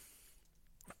Chungus.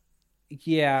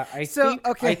 Yeah, I So,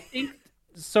 think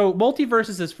so.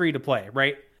 Multiverses is free to play,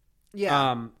 right?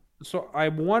 Yeah. So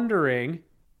I'm wondering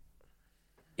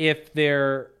if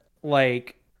they're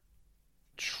like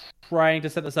trying to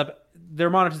set this up. Their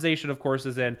monetization, of course,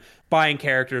 is in buying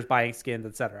characters, buying skins,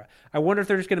 etc. I wonder if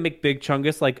they're just going to make Big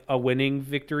Chungus like a winning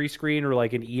victory screen or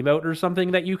like an emote or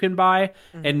something that you can buy,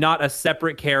 and not a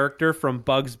separate character from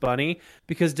Bugs Bunny,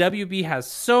 because WB has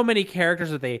so many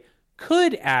characters that they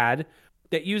could add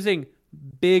that using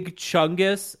Big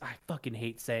Chungus, I fucking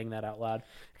hate saying that out loud,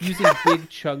 using Big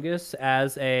Chungus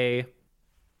as a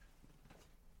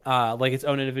like its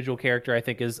own individual character, I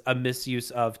think is a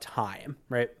misuse of time,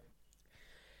 right?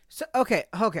 So okay,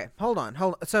 hold on.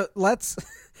 So let's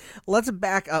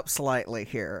back up slightly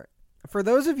here. For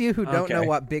those of you who don't know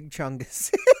what Big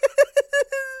Chungus is.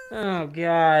 Oh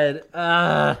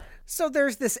god. So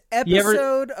there's this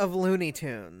episode of Looney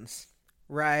Tunes,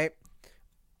 right?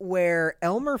 Where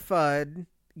Elmer Fudd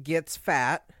gets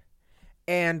fat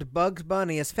and Bugs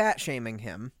Bunny is fat shaming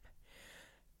him.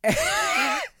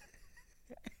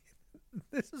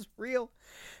 This is real.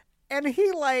 And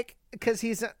he because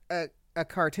he's a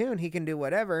cartoon, he can do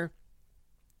whatever.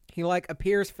 He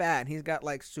appears fat. He's got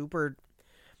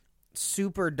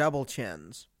super double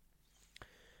chins.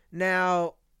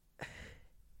 Now,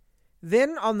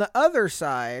 then on the other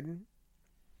side,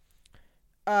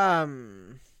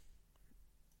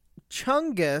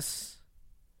 Chungus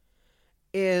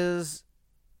is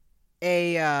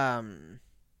a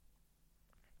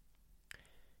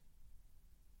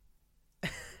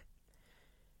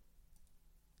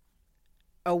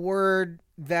a word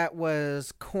that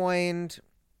was coined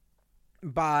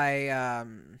by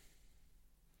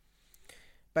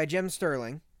Jim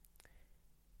Sterling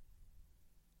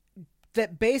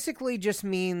that basically just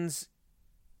means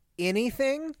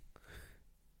anything.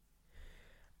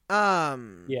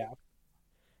 Yeah.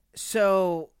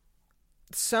 So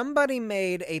somebody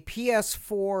made a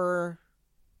PS4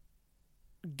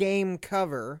 game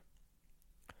cover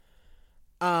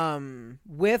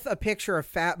with a picture of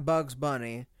fat Bugs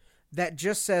Bunny that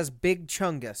just says Big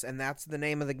Chungus, and that's the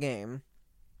name of the game.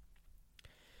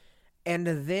 And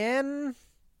then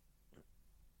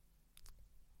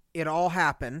it all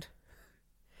happened,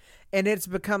 and it's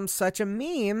become such a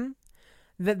meme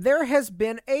that there has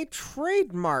been a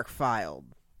trademark filed.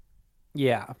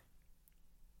 Yeah.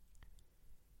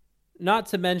 Not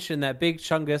to mention that Big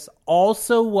Chungus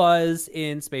also was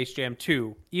in Space Jam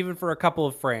 2, even for a couple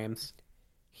of frames.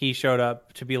 He showed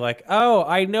up to be like, "Oh,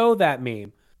 I know that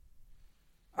meme."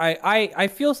 I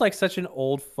feel like such an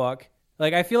old fuck.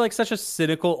 Like, I feel like such a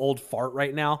cynical old fart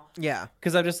right now. Yeah.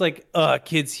 Because I'm just like,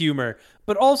 kids' humor.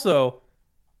 But also,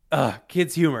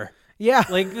 kids' humor. Yeah.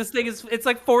 Like, this thing it's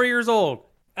like 4 years old.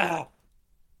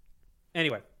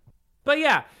 Anyway. But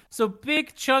yeah, so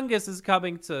Big Chungus is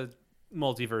coming to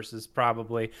multiverses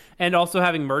probably, and also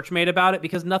having merch made about it,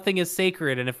 because nothing is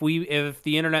sacred, and if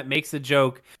the internet makes a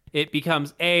joke, it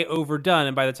becomes overdone,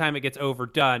 and by the time it gets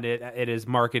overdone, it is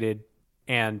marketed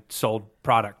and sold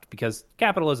product, because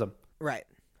capitalism. Right.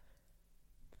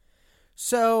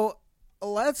 So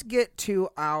let's get to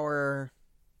our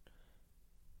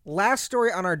last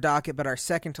story on our docket, but our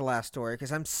second to last story,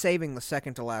 because I'm saving the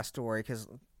second to last story because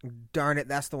darn it,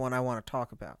 that's the one I want to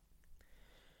talk about.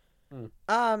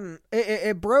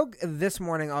 It broke this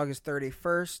morning, August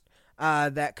 31st,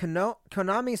 that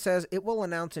Konami says it will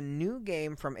announce a new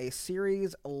game from a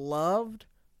series loved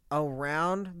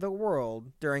around the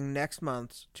world during next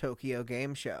month's Tokyo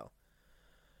Game Show.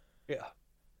 Yeah.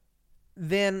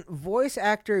 Then voice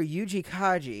actor Yuji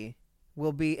Kaji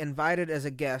will be invited as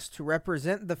a guest to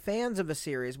represent the fans of a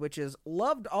series which is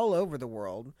loved all over the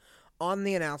world on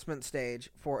the announcement stage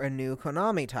for a new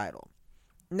Konami title.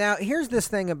 Now, here's this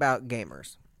thing about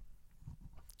gamers.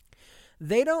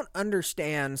 They don't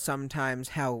understand sometimes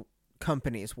how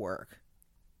companies work.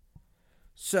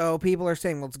 So people are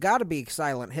saying, well, it's got to be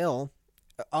Silent Hill.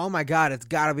 Oh my God, it's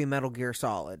got to be Metal Gear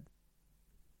Solid.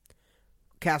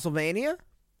 Castlevania?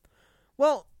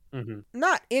 Well,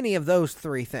 not any of those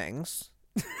three things.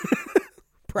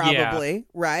 Probably, yeah.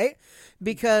 Right?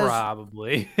 Because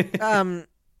probably.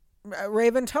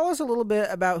 Raven, tell us a little bit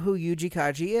about who Yuji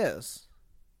Kaji is.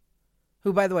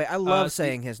 Who, by the way, I love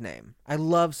saying his name. I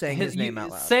love saying his name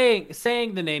out loud.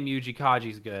 Saying the name Yuji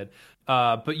Kaji is good.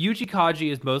 But Yuji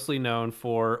Kaji is mostly known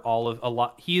for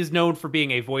he is known for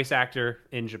being a voice actor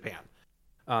in Japan.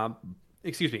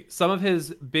 Excuse me. Some of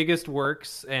his biggest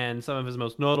works and some of his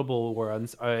most notable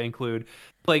ones include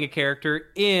playing a character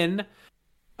in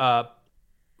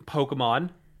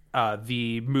Pokemon,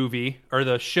 the movie or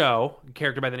the show, a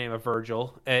character by the name of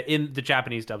Virgil, in the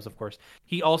Japanese dubs, of course.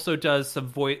 He also does some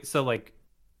voices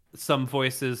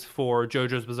for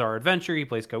JoJo's Bizarre Adventure. He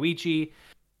plays Koichi.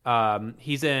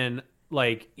 He's in,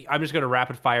 I'm just going to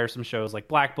rapid fire some shows like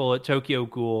Black Bullet, Tokyo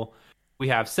Ghoul. We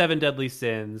have Seven Deadly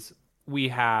Sins. We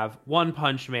have One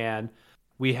Punch Man.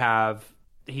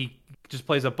 He just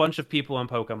plays a bunch of people in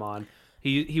Pokemon.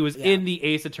 He was in the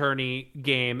Ace Attorney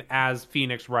game as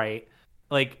Phoenix Wright.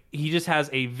 He just has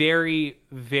a very,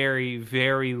 very,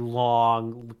 very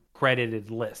long credited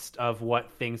list of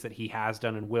what things that he has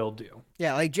done and will do.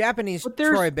 Yeah, like Japanese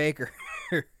Troy Baker.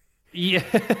 Yeah,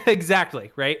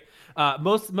 exactly, right?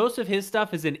 Most of his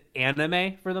stuff is in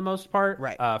anime for the most part,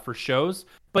 right? For shows,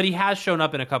 but he has shown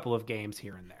up in a couple of games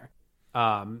here and there.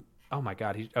 Oh my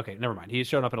God, okay, never mind. He's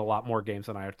shown up in a lot more games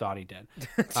than I thought he did.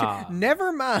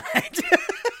 Never mind.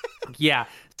 Yeah.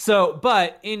 So,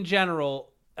 but in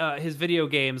general, his video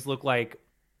games look like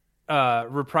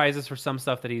reprises for some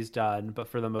stuff that he's done, but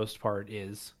for the most part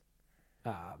is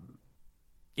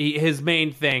his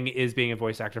main thing is being a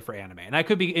voice actor for anime. And I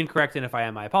could be incorrect, and if I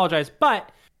am, I apologize.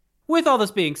 But with all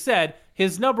this being said,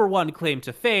 his number one claim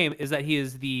to fame is that he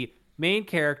is the main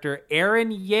character,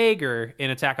 Eren Yeager, in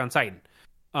Attack on Titan.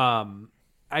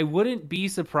 I wouldn't be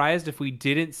surprised if we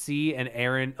didn't see an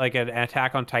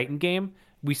Attack on Titan game.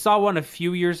 We saw one a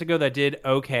few years ago that did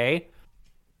okay,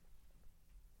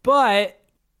 but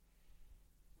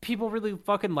people really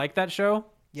fucking like that show.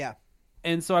 Yeah.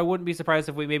 And so I wouldn't be surprised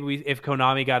if if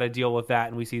Konami got a deal with that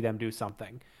and we see them do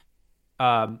something.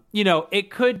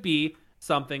 It could be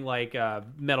something like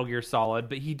Metal Gear Solid,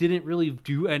 but he didn't really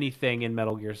do anything in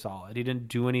Metal Gear Solid. He didn't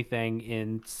do anything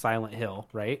in Silent Hill,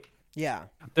 right? Yeah.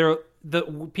 The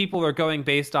people are going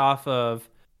based off of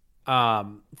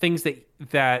things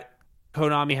that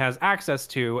Konami has access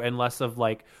to, and less of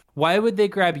why would they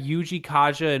grab Yuji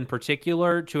Kaji in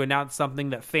particular to announce something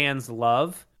that fans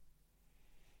love?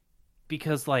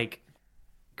 Because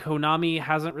Konami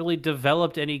hasn't really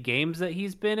developed any games that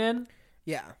he's been in.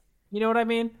 Yeah. You know what I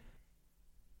mean?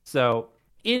 So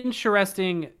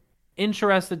interested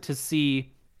to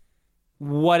see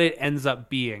what it ends up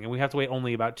being, and we have to wait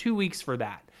only about 2 weeks for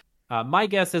that. My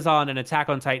guess is on an Attack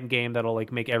on Titan game that'll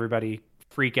make everybody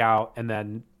freak out, and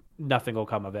then nothing will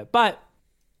come of it. But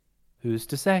who's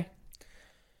to say?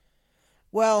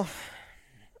 Well,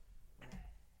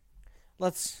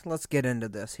 let's get into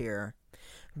this here,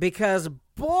 because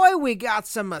boy, we got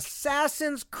some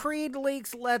Assassin's Creed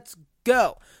leaks. Let's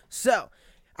go. So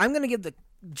I'm going to give the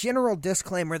general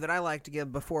disclaimer that I like to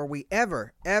give before we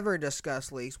ever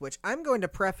discuss leaks, which I'm going to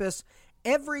preface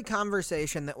every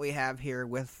conversation that we have here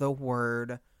with the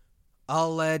word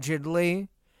allegedly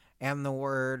and the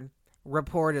word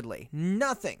reportedly.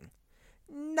 Nothing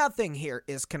here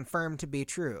is confirmed to be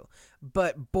true,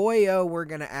 but boy, we're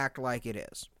going to act like it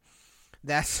is.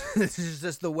 This is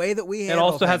just the way that we handle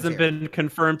it also things hasn't here. been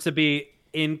confirmed to be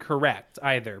incorrect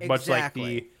either. Exactly. Much like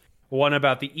one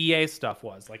about the EA stuff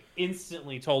was. Like,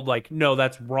 instantly told, like, no,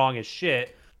 that's wrong as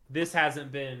shit. This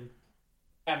haven't been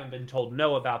told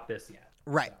no about this yet.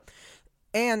 Right.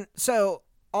 And so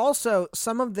also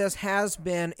some of this has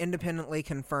been independently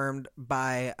confirmed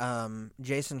by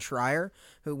Jason Schreier,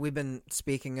 who we've been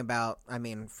speaking about, I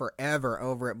mean, forever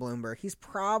over at Bloomberg. He's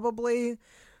probably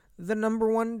the number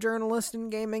one journalist in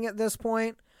gaming at this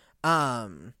point.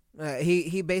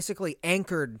 He basically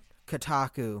anchored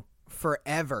Kotaku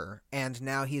forever, and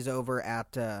now he's over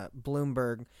at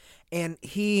Bloomberg, and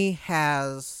he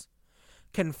has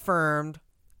confirmed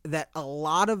that a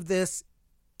lot of this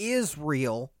is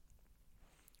real,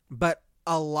 but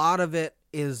a lot of it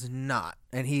is not.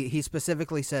 And he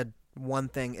specifically said one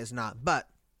thing is not. But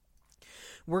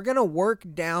we're gonna work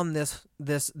down this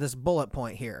bullet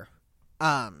point here,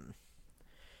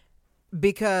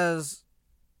 because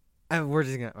we're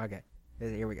just gonna okay.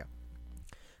 Here we go.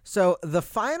 So the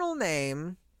final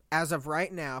name as of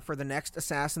right now for the next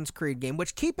Assassin's Creed game,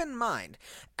 which keep in mind,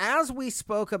 as we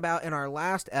spoke about in our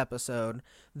last episode,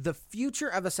 the future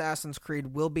of Assassin's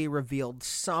Creed will be revealed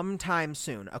sometime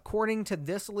soon. According to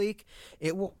this leak,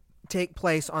 it will take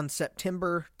place on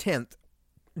September 10th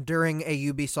during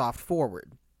a Ubisoft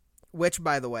Forward, which,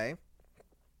 by the way,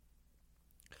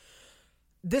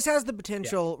 this has the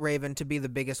potential, Raven, to be the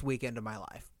biggest weekend of my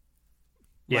life.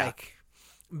 Yeah.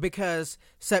 Because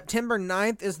September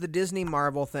 9th is the Disney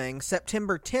Marvel thing.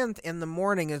 September 10th in the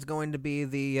morning is going to be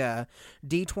the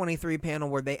D23 panel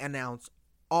where they announce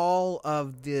all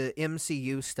of the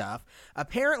MCU stuff.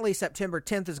 Apparently, September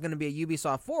 10th is going to be a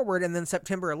Ubisoft Forward, and then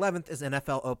September 11th is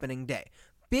NFL opening day.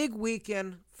 Big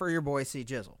weekend for your boy C.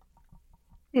 Jizzle.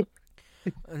 And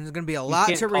there's going to be a lot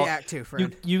to react to,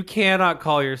 friend. You cannot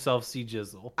call yourself C.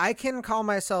 Jizzle. I can call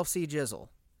myself C. Jizzle.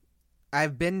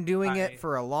 I've been doing it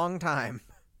for a long time.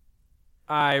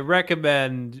 I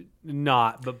recommend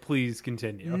not, but please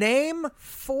continue. Name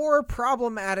 4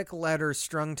 problematic letters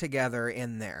strung together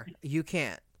in there. You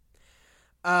can't.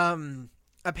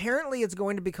 Apparently it's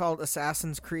going to be called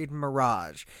Assassin's Creed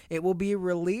Mirage. It will be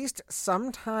released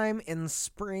sometime in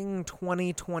spring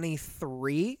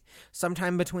 2023,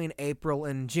 sometime between April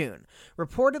and June.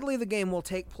 Reportedly, the game will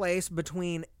take place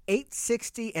between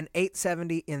 860 and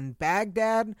 870 in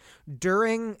Baghdad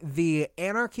during the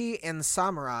Anarchy in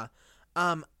Samarra.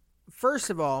 First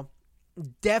of all,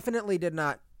 definitely did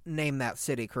not name that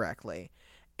city correctly.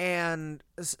 And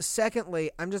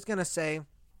secondly, I'm just going to say,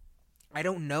 I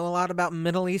don't know a lot about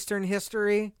Middle Eastern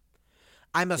history.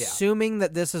 I'm assuming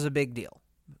that this is a big deal.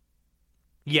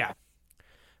 Yeah.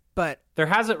 But there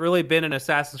hasn't really been an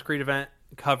Assassin's Creed event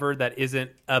covered that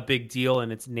isn't a big deal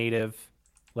in its native,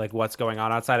 like what's going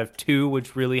on outside of 2,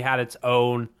 which really had its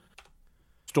own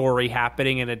story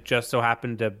happening, and it just so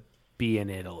happened to be in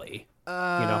Italy.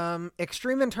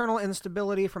 Extreme internal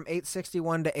instability from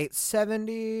 861 to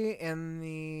 870 in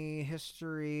the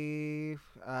history.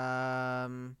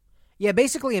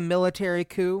 Basically a military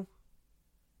coup.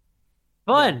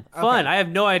 Fun. I have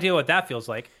no idea what that feels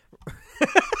like.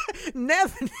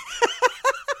 Never.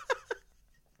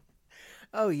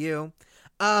 Oh, you.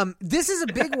 This is a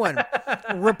big one.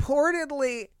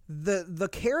 Reportedly, the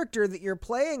character that you're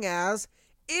playing as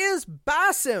is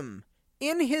Basim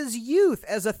in his youth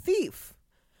as a thief.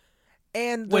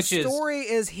 And the story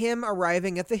is him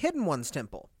arriving at the Hidden Ones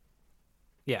temple.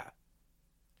 Yeah.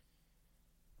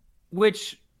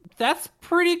 Which, that's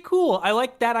pretty cool. I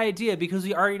like that idea because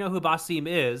we already know who Basim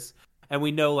is, and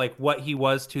we know like what he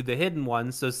was to the Hidden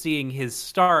Ones, so seeing his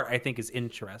start, I think, is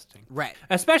interesting. Right.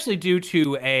 Especially due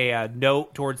to a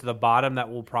note towards the bottom that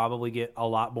we'll probably get a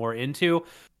lot more into.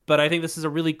 But I think this is a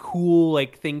really cool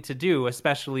like thing to do,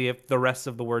 especially if the rest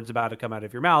of the words about to come out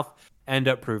of your mouth end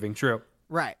up proving true.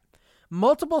 Right.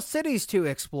 Multiple cities to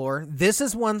explore. This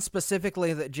is one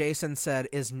specifically that Jason said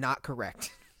is not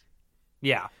correct.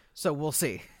 Yeah. So we'll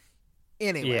see.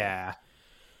 Anyway. Yeah.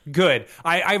 Good.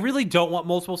 I really don't want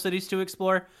multiple cities to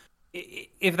explore,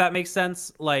 if that makes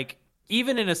sense. Like,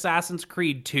 even in Assassin's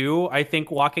Creed 2, I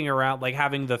think walking around, like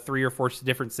having the 3 or 4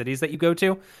 different cities that you go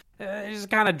to, is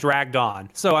kind of dragged on.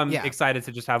 So I'm excited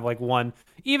to just have like one,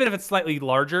 even if it's slightly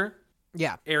larger,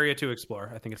 area to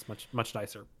explore. I think it's much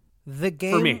nicer. The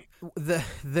game, for me,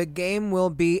 the game will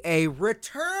be a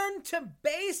return to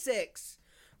basics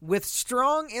with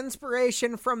strong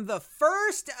inspiration from the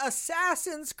first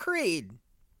Assassin's Creed.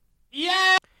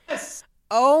 Yes!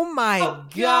 Oh my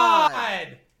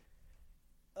God!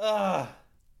 Ugh.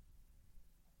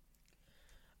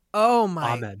 Oh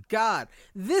my Amen. God.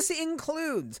 This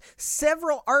includes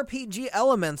several RPG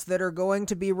elements that are going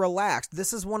to be relaxed.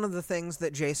 This is one of the things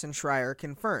that Jason Schreier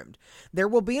confirmed. There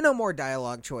will be no more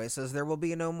dialogue choices. There will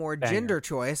be no more gender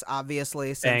choice,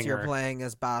 obviously, since you're playing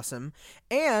as Basim.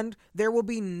 And there will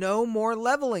be no more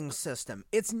leveling system.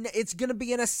 It's going to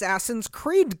be an Assassin's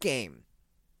Creed game.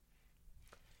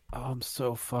 Oh, I'm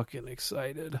so fucking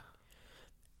excited.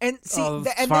 And see,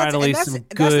 finally that's some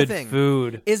the good thing,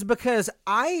 food. is because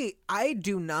I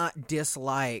do not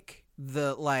dislike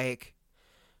the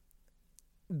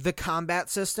combat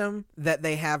system that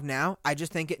they have now. I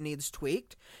just think it needs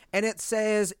tweaked, and it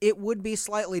says it would be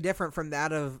slightly different from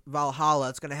that of Valhalla.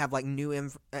 It's going to have like new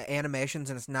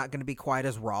animations, and it's not going to be quite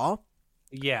as raw.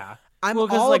 Yeah, I'm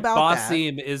all about that.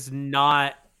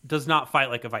 Basim does not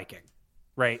fight like a Viking,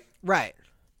 right? Right.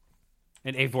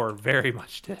 And Eivor very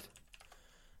much did.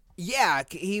 Yeah,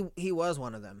 he was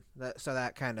one of them. So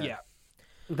that kind of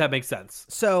that makes sense.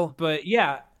 So, but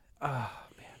yeah, oh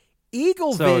man,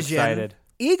 Eagle so Vision. Excited.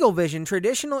 Eagle Vision,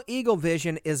 traditional Eagle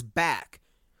Vision is back.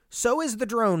 So is the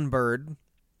drone bird,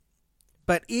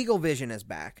 but Eagle Vision is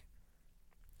back.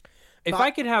 If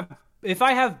I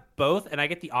have both and I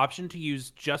get the option to use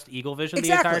just Eagle Vision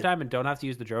the entire time and don't have to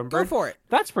use the drone bird, go for it.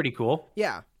 That's pretty cool.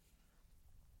 Yeah.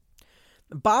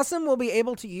 Basim will be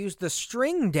able to use the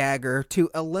string dagger to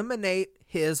eliminate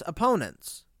his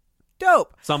opponents.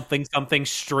 Dope. Something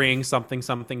string,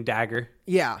 something dagger.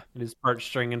 Yeah. It is part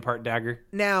string and part dagger.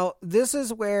 Now, this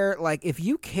is where, like, if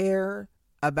you care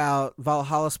about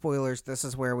Valhalla spoilers, this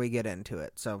is where we get into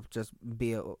it. So just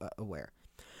be aware.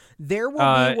 There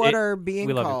will be what are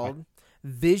being called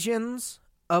visions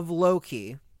of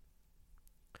Loki,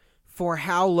 for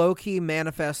how Loki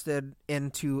manifested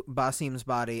into Basim's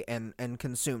body and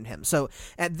consumed him. So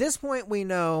at this point, we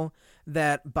know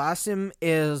that Basim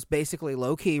is basically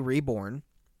Loki reborn.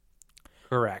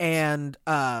 Correct. And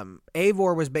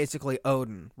Eivor was basically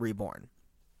Odin reborn.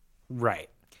 Right.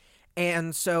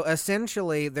 And so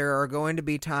essentially there are going to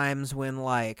be times when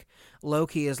like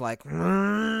Loki is like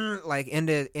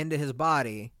into his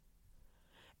body,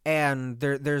 and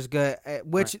there's good,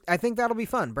 which I think that'll be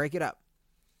fun. Break it up.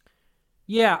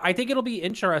 Yeah, I think it'll be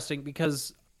interesting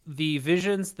because the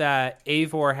visions that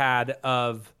Eivor had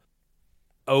of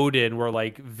Odin were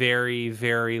like very,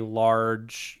 very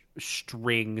large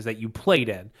strings that you played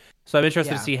in. So I'm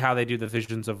interested to see how they do the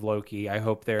visions of Loki. I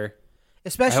hope there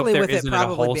with it isn't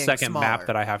probably a whole being second smaller. map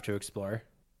that I have to explore.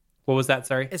 What was that?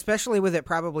 Sorry. Especially with it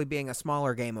probably being a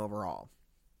smaller game overall.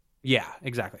 Yeah,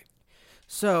 exactly.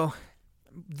 So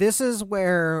this is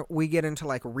where we get into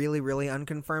like really, really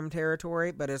unconfirmed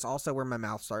territory, but it's also where my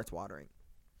mouth starts watering.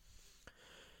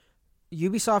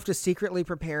 Ubisoft is secretly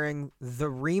preparing the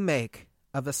remake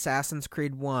of Assassin's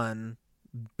Creed 1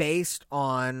 based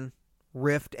on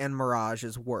Rift and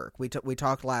Mirage's work. We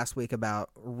talked last week about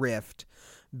Rift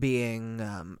being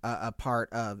a part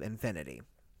of Infinity.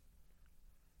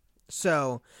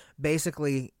 So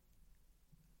basically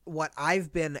what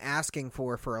I've been asking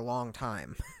for a long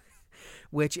time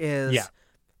which is,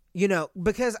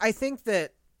 because I think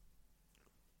that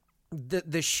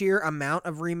the sheer amount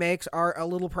of remakes are a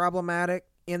little problematic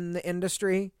in the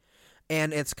industry,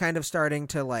 and it's kind of starting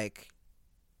to like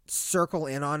circle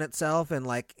in on itself and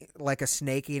like a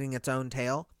snake eating its own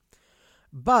tail.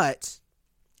 But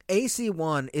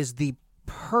AC1 is the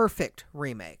perfect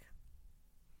remake.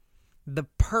 The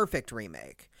perfect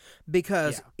remake,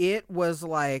 because it was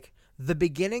like the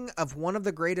beginning of one of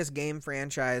the greatest game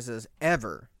franchises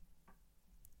ever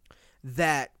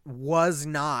that was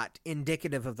not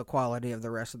indicative of the quality of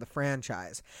the rest of the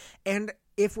franchise. And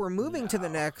if we're moving to the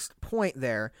next point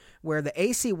there, where the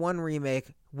AC1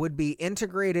 remake would be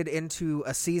integrated into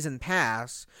a season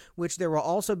pass, which there will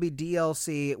also be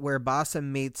DLC where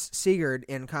Basim meets Sigurd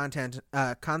in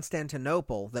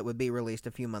Constantinople that would be released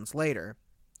a few months later.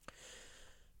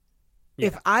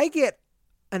 If I get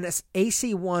an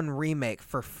AC1 remake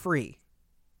for free,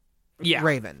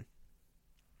 Raven,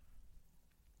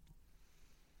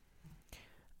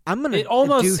 I'm gonna. It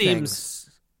almost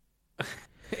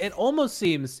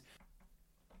seems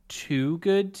too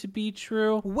good to be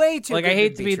true. Way too. Like, good I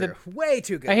hate to be true. Way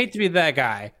too good. I hate to be that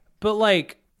guy, but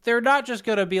like, they're not just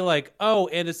gonna be like, oh,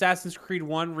 an Assassin's Creed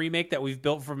 1 remake that we've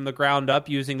built from the ground up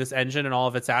using this engine and all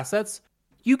of its assets.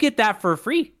 You get that for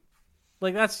free.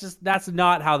 Like, that's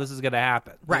not how this is going to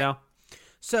happen, right? You know?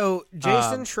 So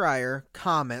Jason Schreier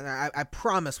comment. I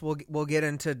promise we'll get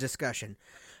into discussion.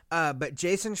 But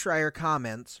Jason Schreier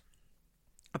comments: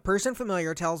 a person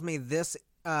familiar tells me this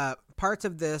parts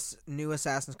of this new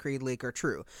Assassin's Creed leak are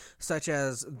true, such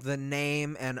as the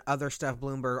name and other stuff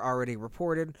Bloomberg already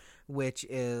reported, which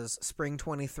is Spring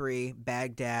 23,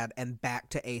 Baghdad, and back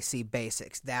to AC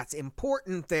Basics. That's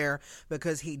important there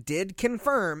because he did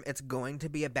confirm it's going to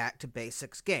be a back to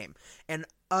basics game, and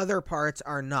other parts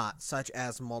are not, such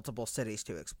as multiple cities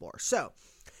to explore. So,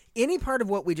 any part of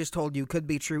what we just told you could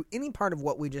be true. Any part of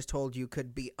what we just told you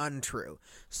could be untrue.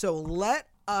 So let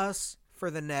us, for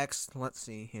the next, let's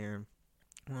see here,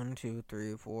 1, 2,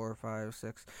 3, 4, 5,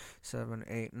 6, 7,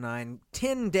 8, 9,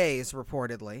 10 days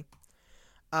reportedly.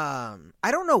 I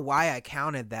don't know why I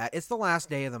counted that. It's the last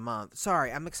day of the month. Sorry,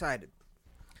 I'm excited.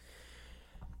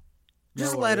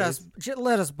 Just let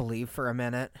us believe for a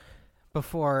minute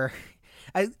before.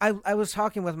 I was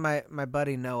talking with my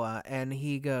buddy Noah, and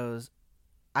he goes,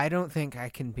 I don't think I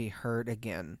can be hurt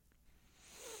again.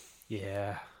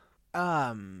 Yeah.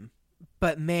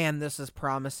 But man, this is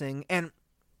promising. And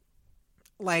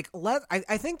like,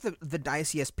 I think the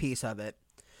diciest piece of it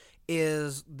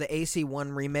is the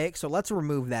AC1 remake. So let's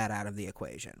remove that out of the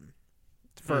equation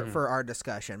for our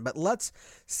discussion. But let's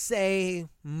say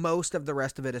most of the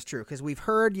rest of it is true, because we've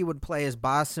heard you would play as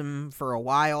Basim for a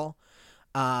while.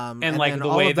 And like the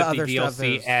way that the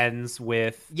DLC ends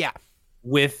with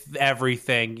with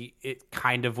everything, it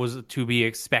kind of was to be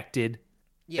expected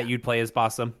that you'd play as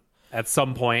Basim at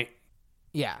some point.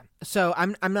 Yeah. So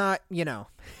I'm not,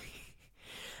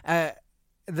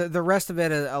 the rest of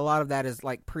it, a lot of that is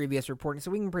like previous reporting, so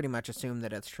we can pretty much assume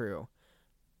that it's true.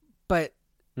 But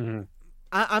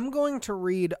I'm going to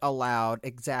read aloud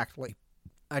exactly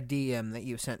a DM that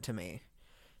you sent to me.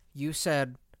 You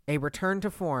said, "A return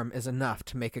to form is enough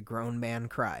to make a grown man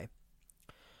cry."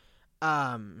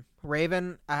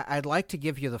 Raven, I'd like to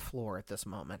give you the floor at this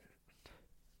moment.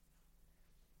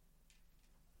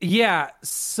 Yeah,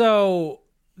 so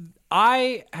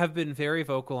I have been very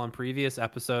vocal on previous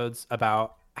episodes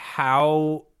about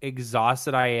how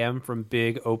exhausted I am from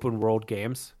big open world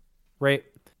games, right?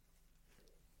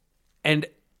 And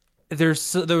there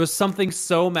was something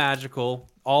so magical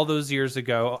all those years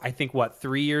ago. I think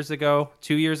 3 years ago,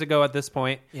 2 years ago at this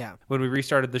point. Yeah. When we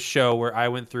restarted the show, where I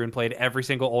went through and played every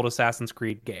single old Assassin's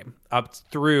Creed game up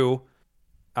through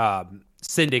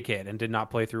Syndicate and did not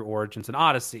play through Origins and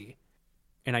Odyssey.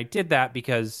 And I did that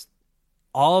because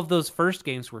all of those first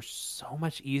games were so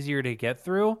much easier to get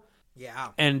through. Yeah.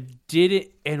 And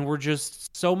were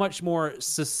just so much more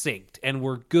succinct and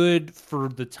were good for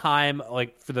the time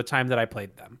that I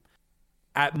played them.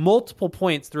 At multiple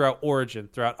points throughout Origin,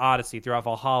 throughout Odyssey, throughout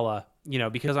Valhalla,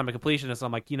 because I'm a completionist,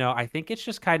 I'm like, I think it's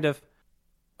just kind of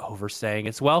overstaying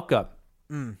its welcome.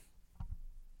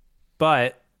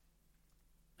 But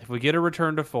if we get a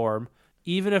return to form,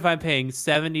 even if I'm paying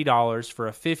 $70 for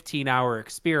a 15-hour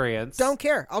experience, don't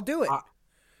care. I'll do it.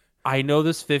 I know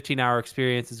this 15-hour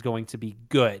experience is going to be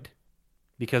good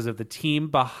because of the team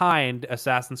behind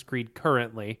Assassin's Creed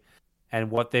currently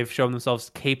and what they've shown themselves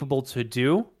capable to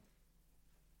do.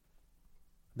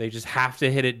 They just have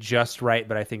to hit it just right,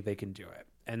 but I think they can do it.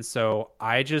 And so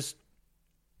I just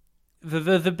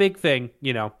the big thing,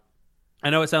 I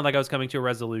know it sounded like I was coming to a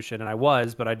resolution, and I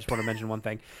was, but I just want to mention one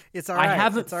thing. It's all right. I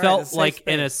haven't felt like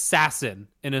an assassin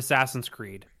in Assassin's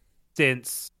Creed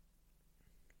since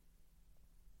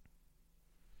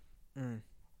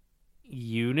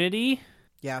Unity.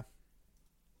 Yeah.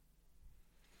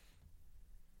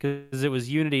 Because it was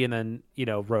Unity and then,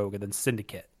 Rogue and then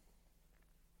Syndicate.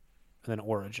 And then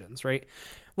Origins, right?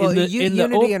 Well,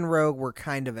 Unity and Rogue were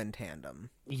kind of in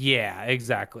tandem. Yeah,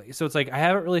 exactly. So it's like I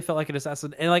haven't really felt like an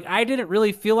assassin, and like I didn't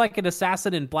really feel like an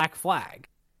assassin in Black Flag,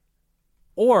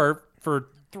 or for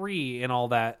 3 and all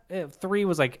that. 3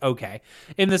 was like okay.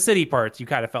 In the city parts, you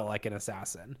kind of felt like an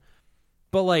assassin,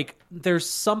 but like there's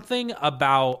something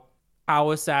about how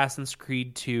Assassin's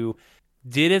Creed 2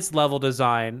 did its level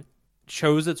design,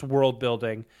 chose its world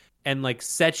building, and like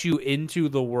set you into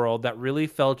the world that really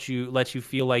let you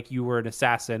feel like you were an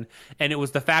assassin. And it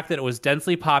was the fact that it was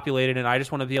densely populated, and I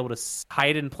just want to be able to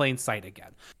hide in plain sight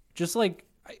again. Just like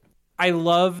I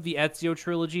love the Ezio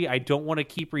trilogy. I don't want to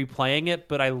keep replaying it,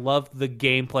 but I love the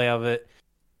gameplay of it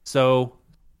so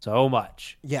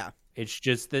much. Yeah. It's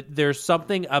just that there's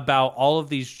something about all of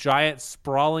these giant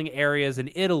sprawling areas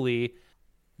in Italy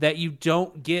that you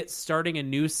don't get starting a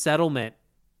new settlement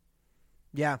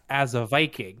as a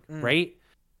Viking, right?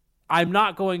 I'm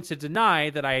not going to deny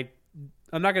that I'm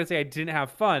not going to say I didn't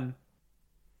have fun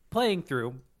playing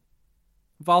through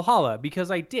Valhalla,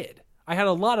 because I did. I had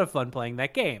a lot of fun playing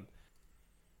that game.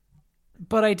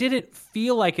 But I didn't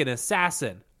feel like an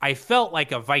assassin. I felt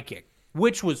like a Viking,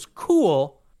 which was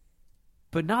cool,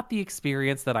 but not the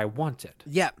experience that I wanted.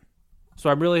 Yep. So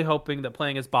I'm really hoping that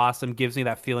playing as Bossum gives me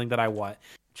that feeling that I want,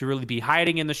 to really be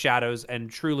hiding in the shadows and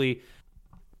truly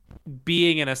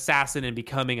being an assassin and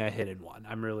becoming a hidden one.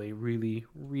 I'm really, really,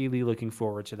 really looking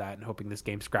forward to that and hoping this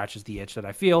game scratches the itch that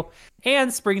I feel.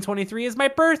 And Spring 23 is my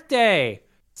birthday.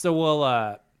 So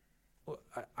we'll,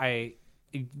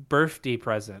 birthday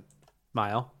present,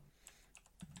 Mile.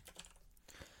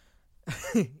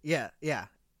 Yeah,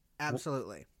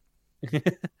 absolutely.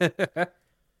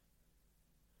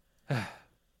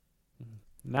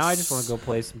 Now I just want to go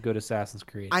play some good Assassin's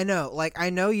Creed. I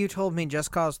know you told me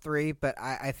Just Cause 3, but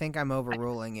I think I'm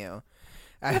overruling you.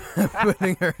 I'm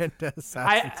putting her into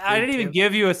Assassin's Creed I didn't even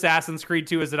give you Assassin's Creed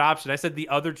 2 as an option. I said the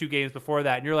other 2 games before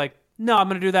that, and you're like, no, I'm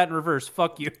going to do that in reverse.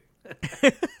 Fuck you.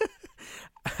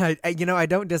 I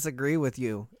don't disagree with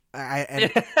you.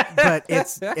 But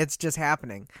it's just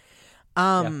happening.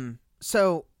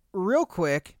 So real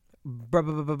quick,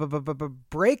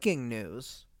 breaking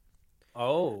news.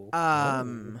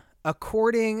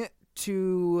 According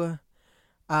to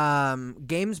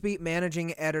GamesBeat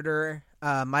managing editor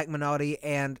Mike Minotti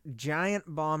and Giant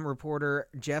Bomb reporter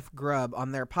Jeff Grubb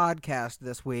on their podcast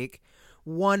this week,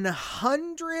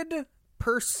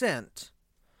 100%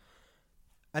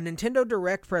 a Nintendo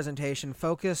Direct presentation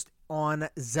focused on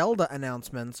Zelda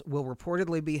announcements will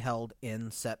reportedly be held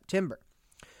in September.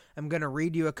 I'm going to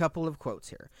read you a couple of quotes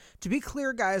here. To be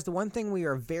clear, guys, the one thing we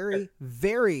are very,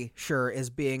 very sure is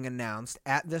being announced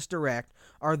at this Direct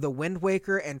are the Wind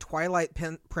Waker and Twilight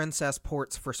Princess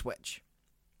ports for Switch.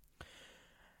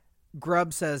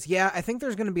 Grubb says, yeah, I think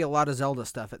there's going to be a lot of Zelda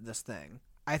stuff at this thing.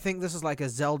 I think this is like a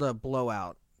Zelda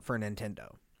blowout for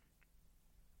Nintendo.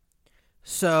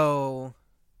 So...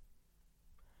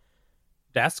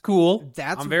 That's cool.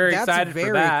 I'm very excited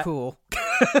for that. Cool.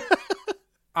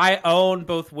 I own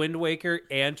both Wind Waker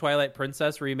and Twilight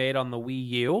Princess remade on the Wii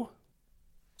U.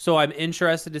 So I'm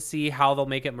interested to see how they'll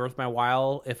make it worth my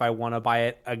while if I want to buy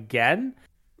it again.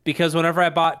 Because whenever I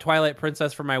bought Twilight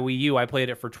Princess for my Wii U, I played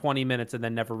it for 20 minutes and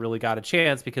then never really got a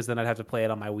chance because then I'd have to play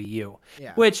it on my Wii U.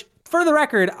 Yeah. Which, for the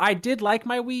record, I did like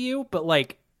my Wii U, but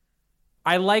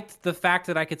I liked the fact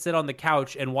that I could sit on the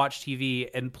couch and watch TV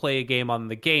and play a game on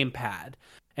the gamepad.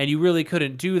 And you really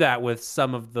couldn't do that with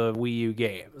some of the Wii U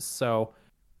games. So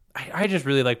I just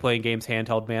really like playing games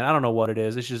handheld, man. I don't know what it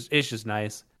is. It's just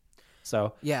nice.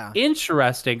 So yeah,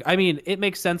 interesting. I mean, it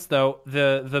makes sense though.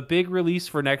 The big release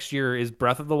for next year is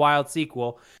Breath of the Wild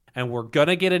sequel, and we're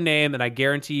gonna get a name, and I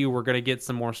guarantee you we're gonna get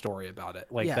some more story about it.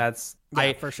 That's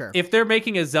for sure. If they're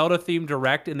making a Zelda themed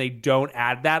Direct and they don't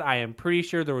add that, I am pretty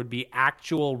sure there would be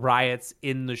actual riots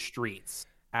in the streets.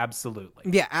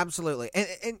 Absolutely. Yeah, absolutely.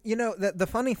 And the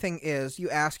funny thing is, you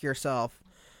ask yourself,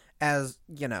 as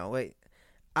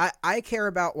I care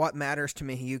about what matters to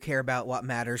me. You care about what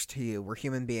matters to you. We're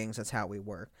human beings. That's how we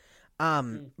work.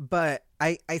 But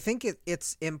I think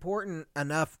it's important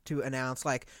enough to announce,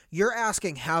 you're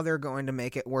asking how they're going to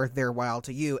make it worth their while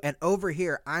to you. And over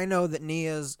here, I know that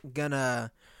Nia's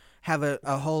gonna have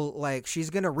a whole, she's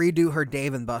gonna redo her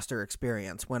Dave and Buster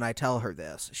experience when I tell her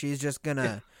this. She's just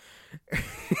gonna...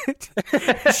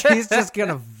 she's just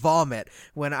gonna vomit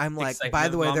when I'm like, excitement by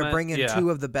the way, they're bringing 2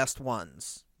 of the best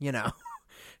ones,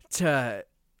 to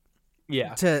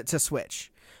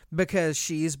Switch, because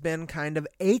she's been kind of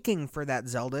aching for that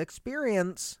Zelda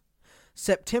experience.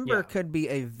 September could be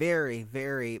a very,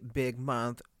 very big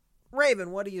month.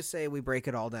 Raven, what do you say we break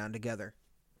it all down together?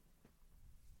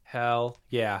 Hell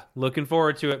yeah. Looking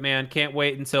forward to it, man. Can't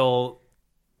wait until...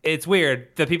 It's weird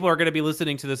that people are going to be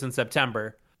listening to this in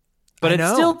September, but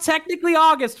it's still technically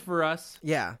August for us.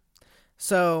 Yeah.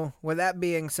 So with that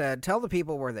being said, tell the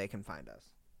people where they can find us.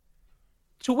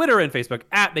 Twitter and Facebook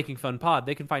at Making Fun Pod.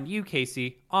 They can find you,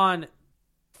 Casey, on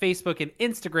Facebook and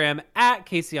Instagram at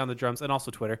Casey on the Drums, and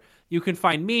also Twitter. You can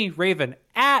find me, Raven,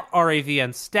 at RAVN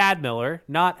Stadmiller,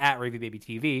 not at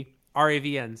RavyBabyTV,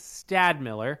 RAVN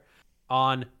Stadmiller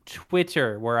on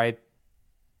Twitter, where I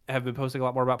have been posting a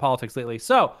lot more about politics lately.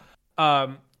 So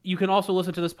you can also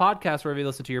listen to this podcast wherever you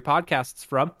listen to your podcasts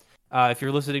from. If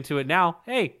you're listening to it now,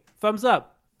 hey, thumbs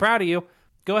up. Proud of you.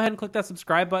 Go ahead and click that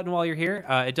subscribe button while you're here.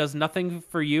 It does nothing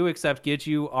for you except get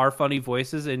you our funny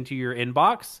voices into your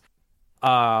inbox.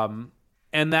 And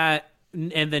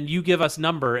then you give us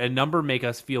number, and number make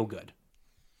us feel good.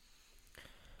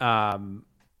 I'm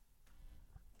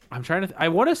trying to... I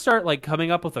want to start coming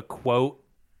up with a quote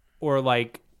or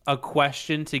a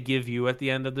question to give you at the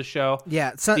end of the show.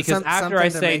 Yeah, because after I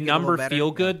say number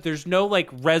feel good, there's no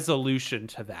resolution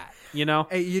to that. You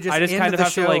just I just kind of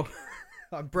have to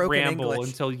on broken ramble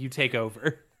English until you take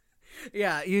over.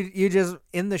 Yeah, you just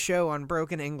end the show on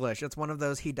broken English. It's one of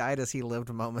those he died as he lived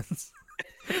moments.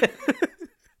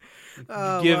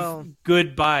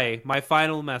 goodbye. My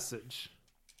final message.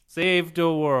 Save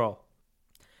the world.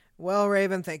 Well,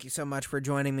 Raven, thank you so much for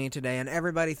joining me today. And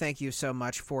everybody, thank you so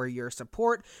much for your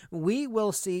support. We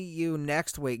will see you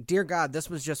next week. Dear God,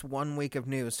 this was just 1 week of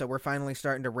news, so we're finally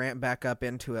starting to ramp back up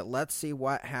into it. Let's see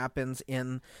what happens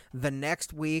in the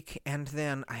next week. And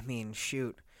then,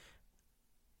 shoot.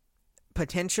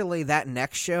 Potentially that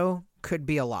next show could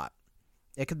be a lot.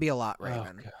 It could be a lot,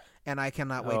 Raven. Oh, and I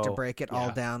cannot wait to break it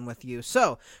all down with you.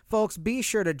 So, folks, be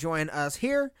sure to join us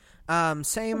here.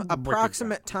 Same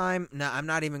approximate time. No, I'm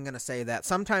not even going to say that.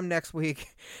 Sometime next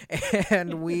week.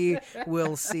 And we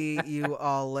will see you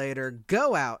all later.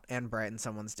 Go out and brighten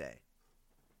someone's day.